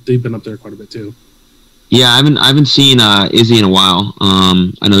Dallas, but they've been up there quite a bit too. Yeah, I haven't seen Izzy in a while.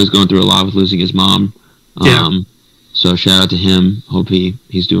 I know he's going through a lot with losing his mom. So shout out to him. Hope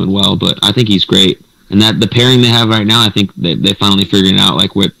he's doing well. But I think he's great. And that the pairing they have right now, I think they finally figured out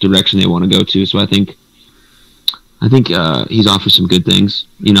like what direction they want to go to. So I think he's offered some good things.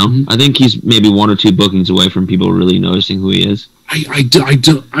 I think he's maybe one or two bookings away from people really noticing who he is.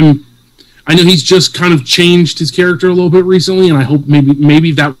 I know he's just kind of changed his character a little bit recently, and I hope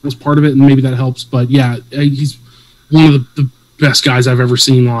maybe that was part of it, and maybe that helps. But yeah, he's one of the best guys I've ever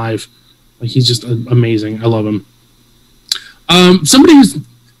seen live. Like, he's just amazing. I love him. Somebody who's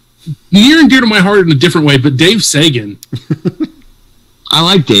near and dear to my heart in a different way, but Dave Sagan. I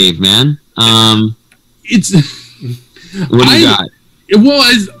like Dave, man. What do you got? Well,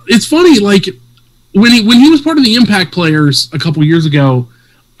 it's funny. Like, when he was part of the Impact Players a couple years ago,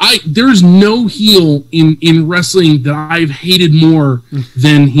 there's no heel in wrestling that I've hated more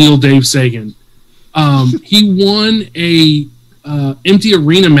than heel Dave Sagan. He won a empty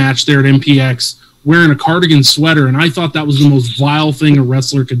arena match there at MPX wearing a cardigan sweater, and I thought that was the most vile thing a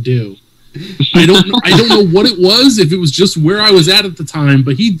wrestler could do. I don't know what it was, if it was just where I was at the time,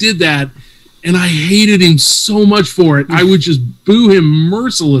 but he did that, and I hated him so much for it. I would just boo him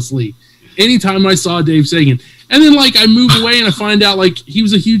mercilessly anytime I saw Dave Sagan. And then, like, I move away and I find out, like, he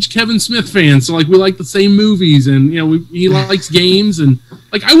was a huge Kevin Smith fan. So, like, we like the same movies, and, he likes games. And,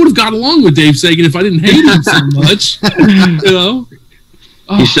 like, I would have got along with Dave Sagan if I didn't hate him so much. Oh.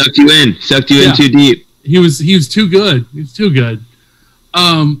 He sucked you in too deep. He was too good. He was too good.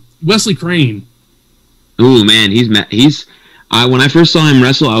 Wesley Crane. Ooh, man, when I first saw him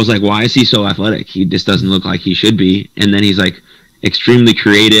wrestle, I was like, why is he so athletic? He just doesn't look like he should be. And then he's like extremely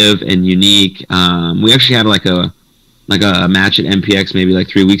creative and unique. We actually had like a match at MPX maybe like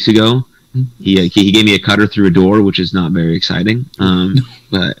 3 weeks ago. He gave me a cutter through a door, which is not very exciting.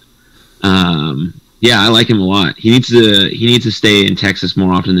 But yeah, I like him a lot. He needs to stay in Texas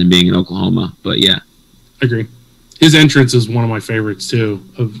more often than being in Oklahoma. But yeah, I agree. His entrance is one of my favorites too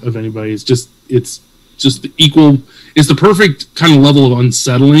of anybody. It's just the equal. It's the perfect kind of level of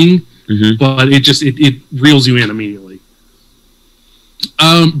unsettling, but it reels you in immediately.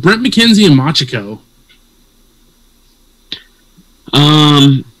 Brent McKenzie and Machiko.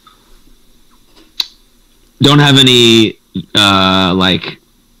 Don't have any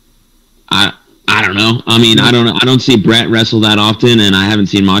I don't know. I mean, I don't see Brett wrestle that often, and I haven't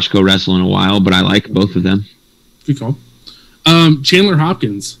seen Machiko wrestle in a while, but I like both of them. Good call. Chandler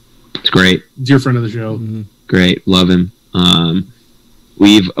Hopkins. It's great. Dear friend of the show. Great. Love him.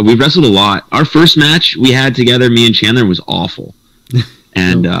 We've wrestled a lot. Our first match we had together, me and Chandler, was awful.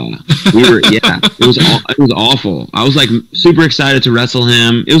 And it was awful. I was like super excited to wrestle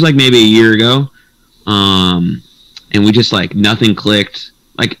him. It was like maybe a year ago. And we just like nothing clicked.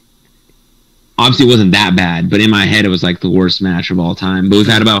 Like, obviously it wasn't that bad, but in my head it was like the worst match of all time. But we've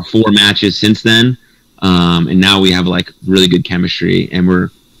had about 4 matches since then. And now we have like really good chemistry, and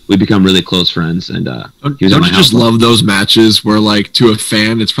we become really close friends. And don't you just love those matches where, like, to a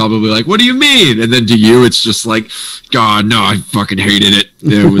fan it's probably like, what do you mean? And then to you it's just like, God, no, I fucking hated it.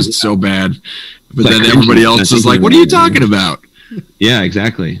 It was so bad. But then everybody else is like, what are you talking about? Yeah,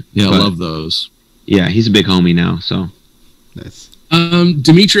 exactly. Yeah, I love those. Yeah, he's a big homie now. So nice.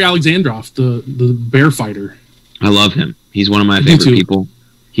 Dmitry Alexandrov, the bear fighter. I love him. He's one of my favorite people.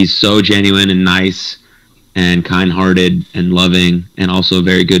 He's so genuine and nice and kind-hearted and loving, and also a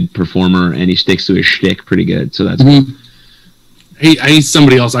very good performer, and he sticks to his shtick pretty good. So that's cool. He's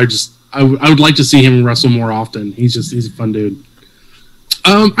somebody else. I would like to see him wrestle more often. He's a fun dude.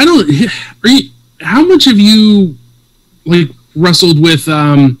 How much have you like wrestled with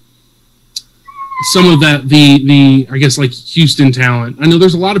some of the I guess like Houston talent? I know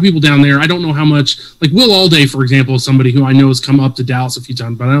there's a lot of people down there. I don't know how much, like Will Alday, for example, is somebody who I know has come up to Dallas a few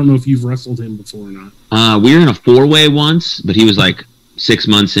times, but I don't know if you've wrestled him before or not. We were in a 4-way once, but he was like 6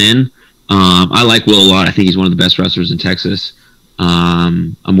 months in. I like Will a lot. I think he's one of the best wrestlers in Texas.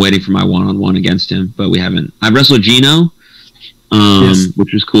 I'm waiting for my one-on-one against him, but we haven't. I've wrestled Gino,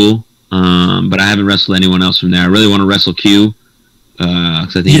 which was cool, but I haven't wrestled anyone else from there. I really want to wrestle Q,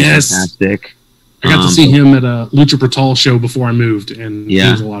 because I think he's fantastic. I got to see him at a Lucha Brutal show before I moved, and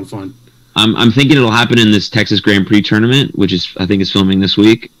it was a lot of fun. I'm thinking it'll happen in this Texas Grand Prix tournament, which I think is filming this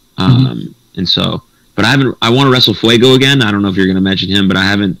week. And so, but I want to wrestle Fuego again. I don't know if you're going to mention him, but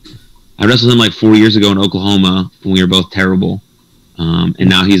I wrestled him like 4 years ago in Oklahoma when we were both terrible. And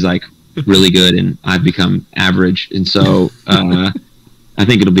now he's like really good, and I've become average. And so, I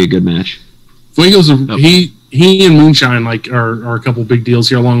think it'll be a good match. Fuego's he and Moonshine are a couple big deals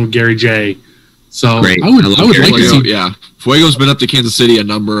here, along with Gary J. So great. I would like to see. Yeah, Fuego's been up to Kansas City a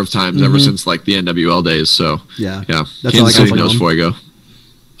number of times ever since like the NWL days. So yeah, that's Kansas City knows Fuego.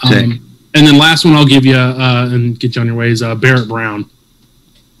 And then last one I'll give you and get you on your way is Barrett Brown.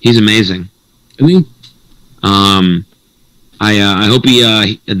 He's amazing. I mean, I hope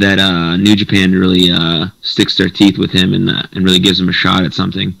that New Japan really sticks their teeth with him and really gives him a shot at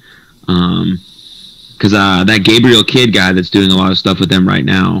something. Because that Gabriel Kidd guy that's doing a lot of stuff with them right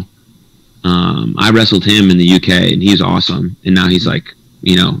now. I wrestled him in the UK, and he's awesome. And now he's like,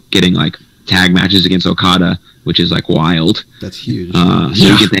 getting like tag matches against Okada, which is like wild. That's huge. So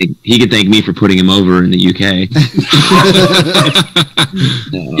he can thank me for putting him over in the UK.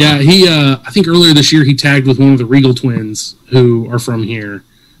 I think earlier this year he tagged with one of the Regal twins who are from here.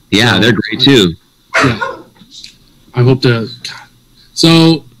 Yeah, they're great too. Yeah, I hope to.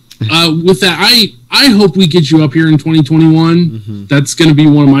 So with that, I hope we get you up here in 2021. That's going to be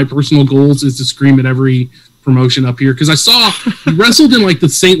one of my personal goals, is to scream at every promotion up here, because I saw you wrestled in like the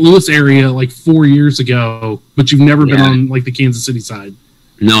St. Louis area like 4 years ago, but you've never been on like the Kansas City side.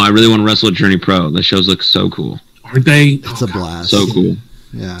 No, I really want to wrestle at Journey Pro. The shows look so cool. Aren't they? It's a blast. So cool.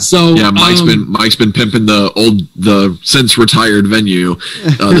 Yeah. So Mike's been pimping the since retired venue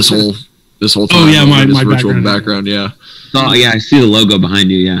this whole time. Oh yeah, my virtual background. Yeah. Oh yeah, I see the logo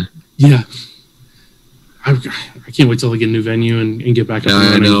behind you. Yeah. Yeah. I can't wait till they get a new venue and get back up.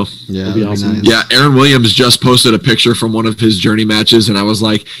 I know. Yeah, that'd be awesome. nice. Yeah, Aaron Williams just posted a picture from one of his Journey matches, and I was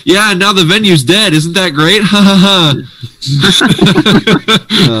like, "Yeah, now the venue's dead. Isn't that great?" Ha ha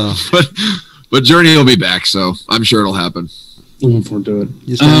ha. But Journey will be back, so I'm sure it'll happen. Looking forward to it.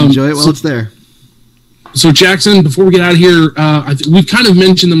 You just gotta enjoy it while it's there. So Jackson, before we get out of here, we've kind of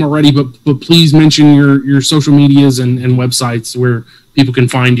mentioned them already, but please mention your social medias and websites where people can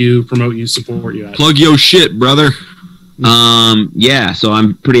find you, promote you, support you at. Plug your shit, brother. So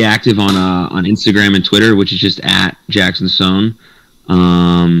I'm pretty active on Instagram and Twitter, which is just at Jackson Stone.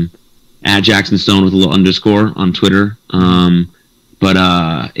 At Jackson Stone with a little underscore on Twitter. But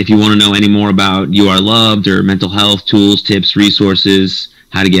if you want to know any more about You Are Loved or mental health tools, tips, resources,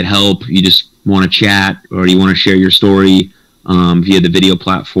 how to get help, you just want to chat or you want to share your story via the video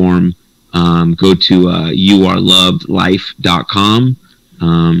platform, go to youarelovedlife.com,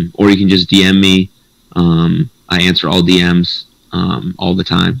 or you can just DM me. I answer all DMs all the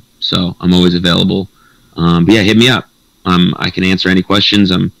time, so I'm always available. But yeah, hit me up. I can answer any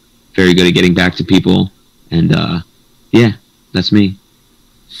questions. I'm very good at getting back to people, and yeah, that's me.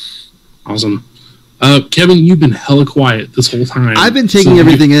 Awesome. Kevin, you've been hella quiet this whole time. I've been taking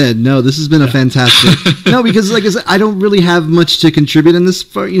everything in. No, this has been a fantastic. No, because like I said, I don't really have much to contribute in this.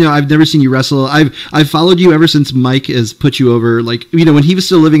 I've never seen you wrestle. I've followed you ever since Mike has put you over. Like, when he was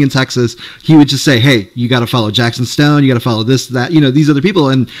still living in Texas, he would just say, "Hey, you got to follow Jackson Stone. You got to follow this, that, these other people."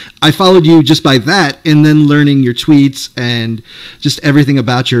 And I followed you just by that, and then learning your tweets and just everything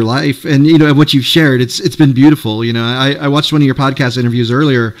about your life and and what you've shared. It's been beautiful. I watched one of your podcast interviews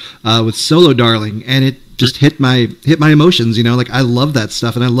earlier with Solo Darling. And it just hit my emotions, like I love that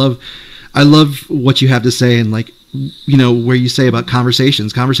stuff. And I love what you have to say. And like, where you say about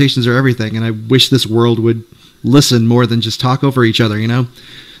conversations are everything. And I wish this world would listen more than just talk over each other,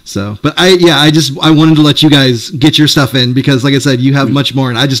 So, but I wanted to let you guys get your stuff in because, like I said, you have much more,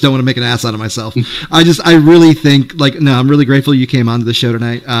 and I just don't want to make an ass out of myself. I really think, I'm really grateful you came onto the show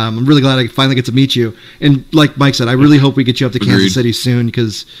tonight. I'm really glad I finally get to meet you. And like Mike said, I really hope we get you up to Kansas City soon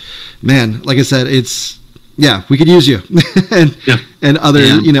because, man, like I said, we could use you and other,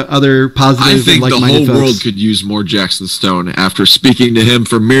 other positive. I think and the whole world could use more Jackson Stone after speaking to him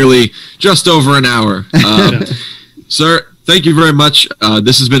for merely just over an hour. Sir, thank you very much.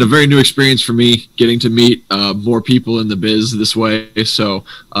 This has been a very new experience for me, getting to meet more people in the biz this way. So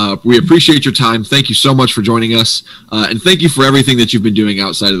we appreciate your time. Thank you so much for joining us. And thank you for everything that you've been doing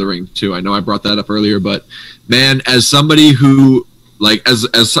outside of the ring, too. I know I brought that up earlier, but, man, as somebody who,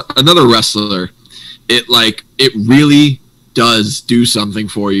 as another wrestler, it really does do something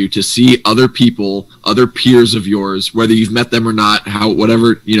for you to see other people, other peers of yours, whether you've met them or not,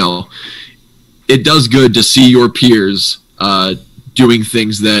 whatever, it does good to see your peers doing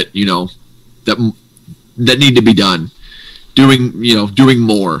things that that need to be done, doing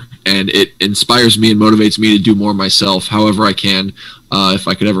more, and it inspires me and motivates me to do more myself, however I can, if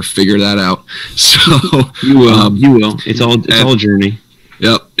I could ever figure that out. So you will. It's all a journey.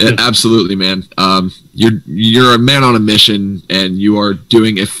 Yep, absolutely, man. You're a man on a mission, and you are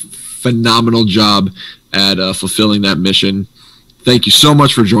doing a phenomenal job at fulfilling that mission. Thank you so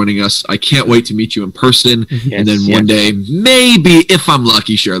much for joining us. I can't wait to meet you in person, and then one day, maybe, if I'm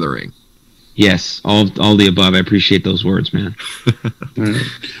lucky, share the ring. Yes, all the above. I appreciate those words, man.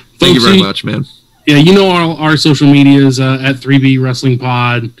 Thank you very much, man. Yeah, our social medias at 3B Wrestling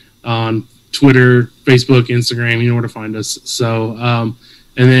Pod on Twitter, Facebook, Instagram. You know where to find us. So,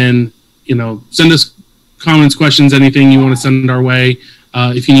 and then, send us comments, questions, anything you want to send our way.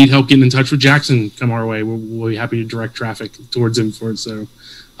 If you need help getting in touch with Jackson, come our way. We'll be happy to direct traffic towards him for it. So,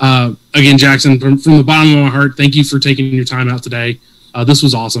 again, Jackson, from the bottom of my heart, thank you for taking your time out today. This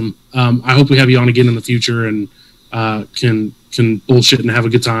was awesome. I hope we have you on again in the future and can bullshit and have a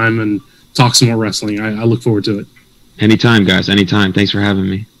good time and talk some more wrestling. I look forward to it. Anytime, guys. Anytime. Thanks for having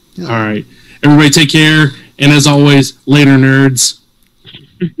me. Yeah. All right. Everybody take care. And as always, later, nerds.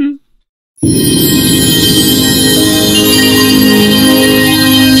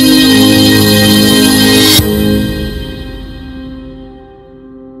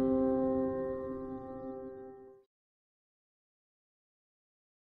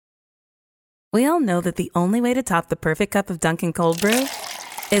 We all know that the only way to top the perfect cup of Dunkin' Cold Brew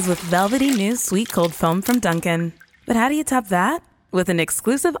is with velvety new sweet cold foam from Dunkin'. But how do you top that? With an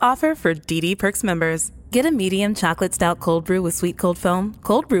exclusive offer for DD Perks members. Get a medium chocolate stout cold brew with sweet cold foam,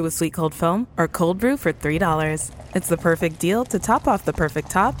 cold brew with sweet cold foam, or cold brew for $3. It's the perfect deal to top off the perfect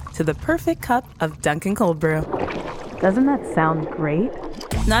top to the perfect cup of Dunkin' Cold Brew. Doesn't that sound great?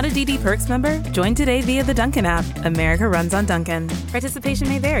 Not a DD Perks member? Join today via the Dunkin' app. America runs on Dunkin'. Participation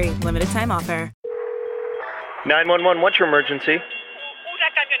may vary. Limited time offer. 911, what's your emergency? Una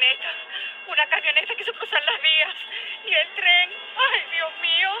camioneta que se cruza las vías. Y el tren. Ay, Dios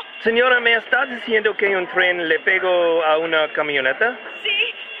mío. Señora, ¿me estás diciendo que un tren le pegó a una camioneta? Sí,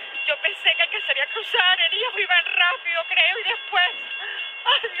 yo pensé que alcanzaría a cruzar. Ellos iban rápido, creo, y después...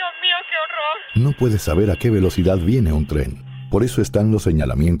 Ay, Dios mío, qué horror. No puedes saber a qué velocidad viene un tren. Por eso están los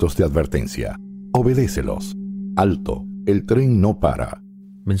señalamientos de advertencia. Obedécelos. Alto. El tren no para.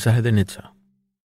 Mensaje de Netza.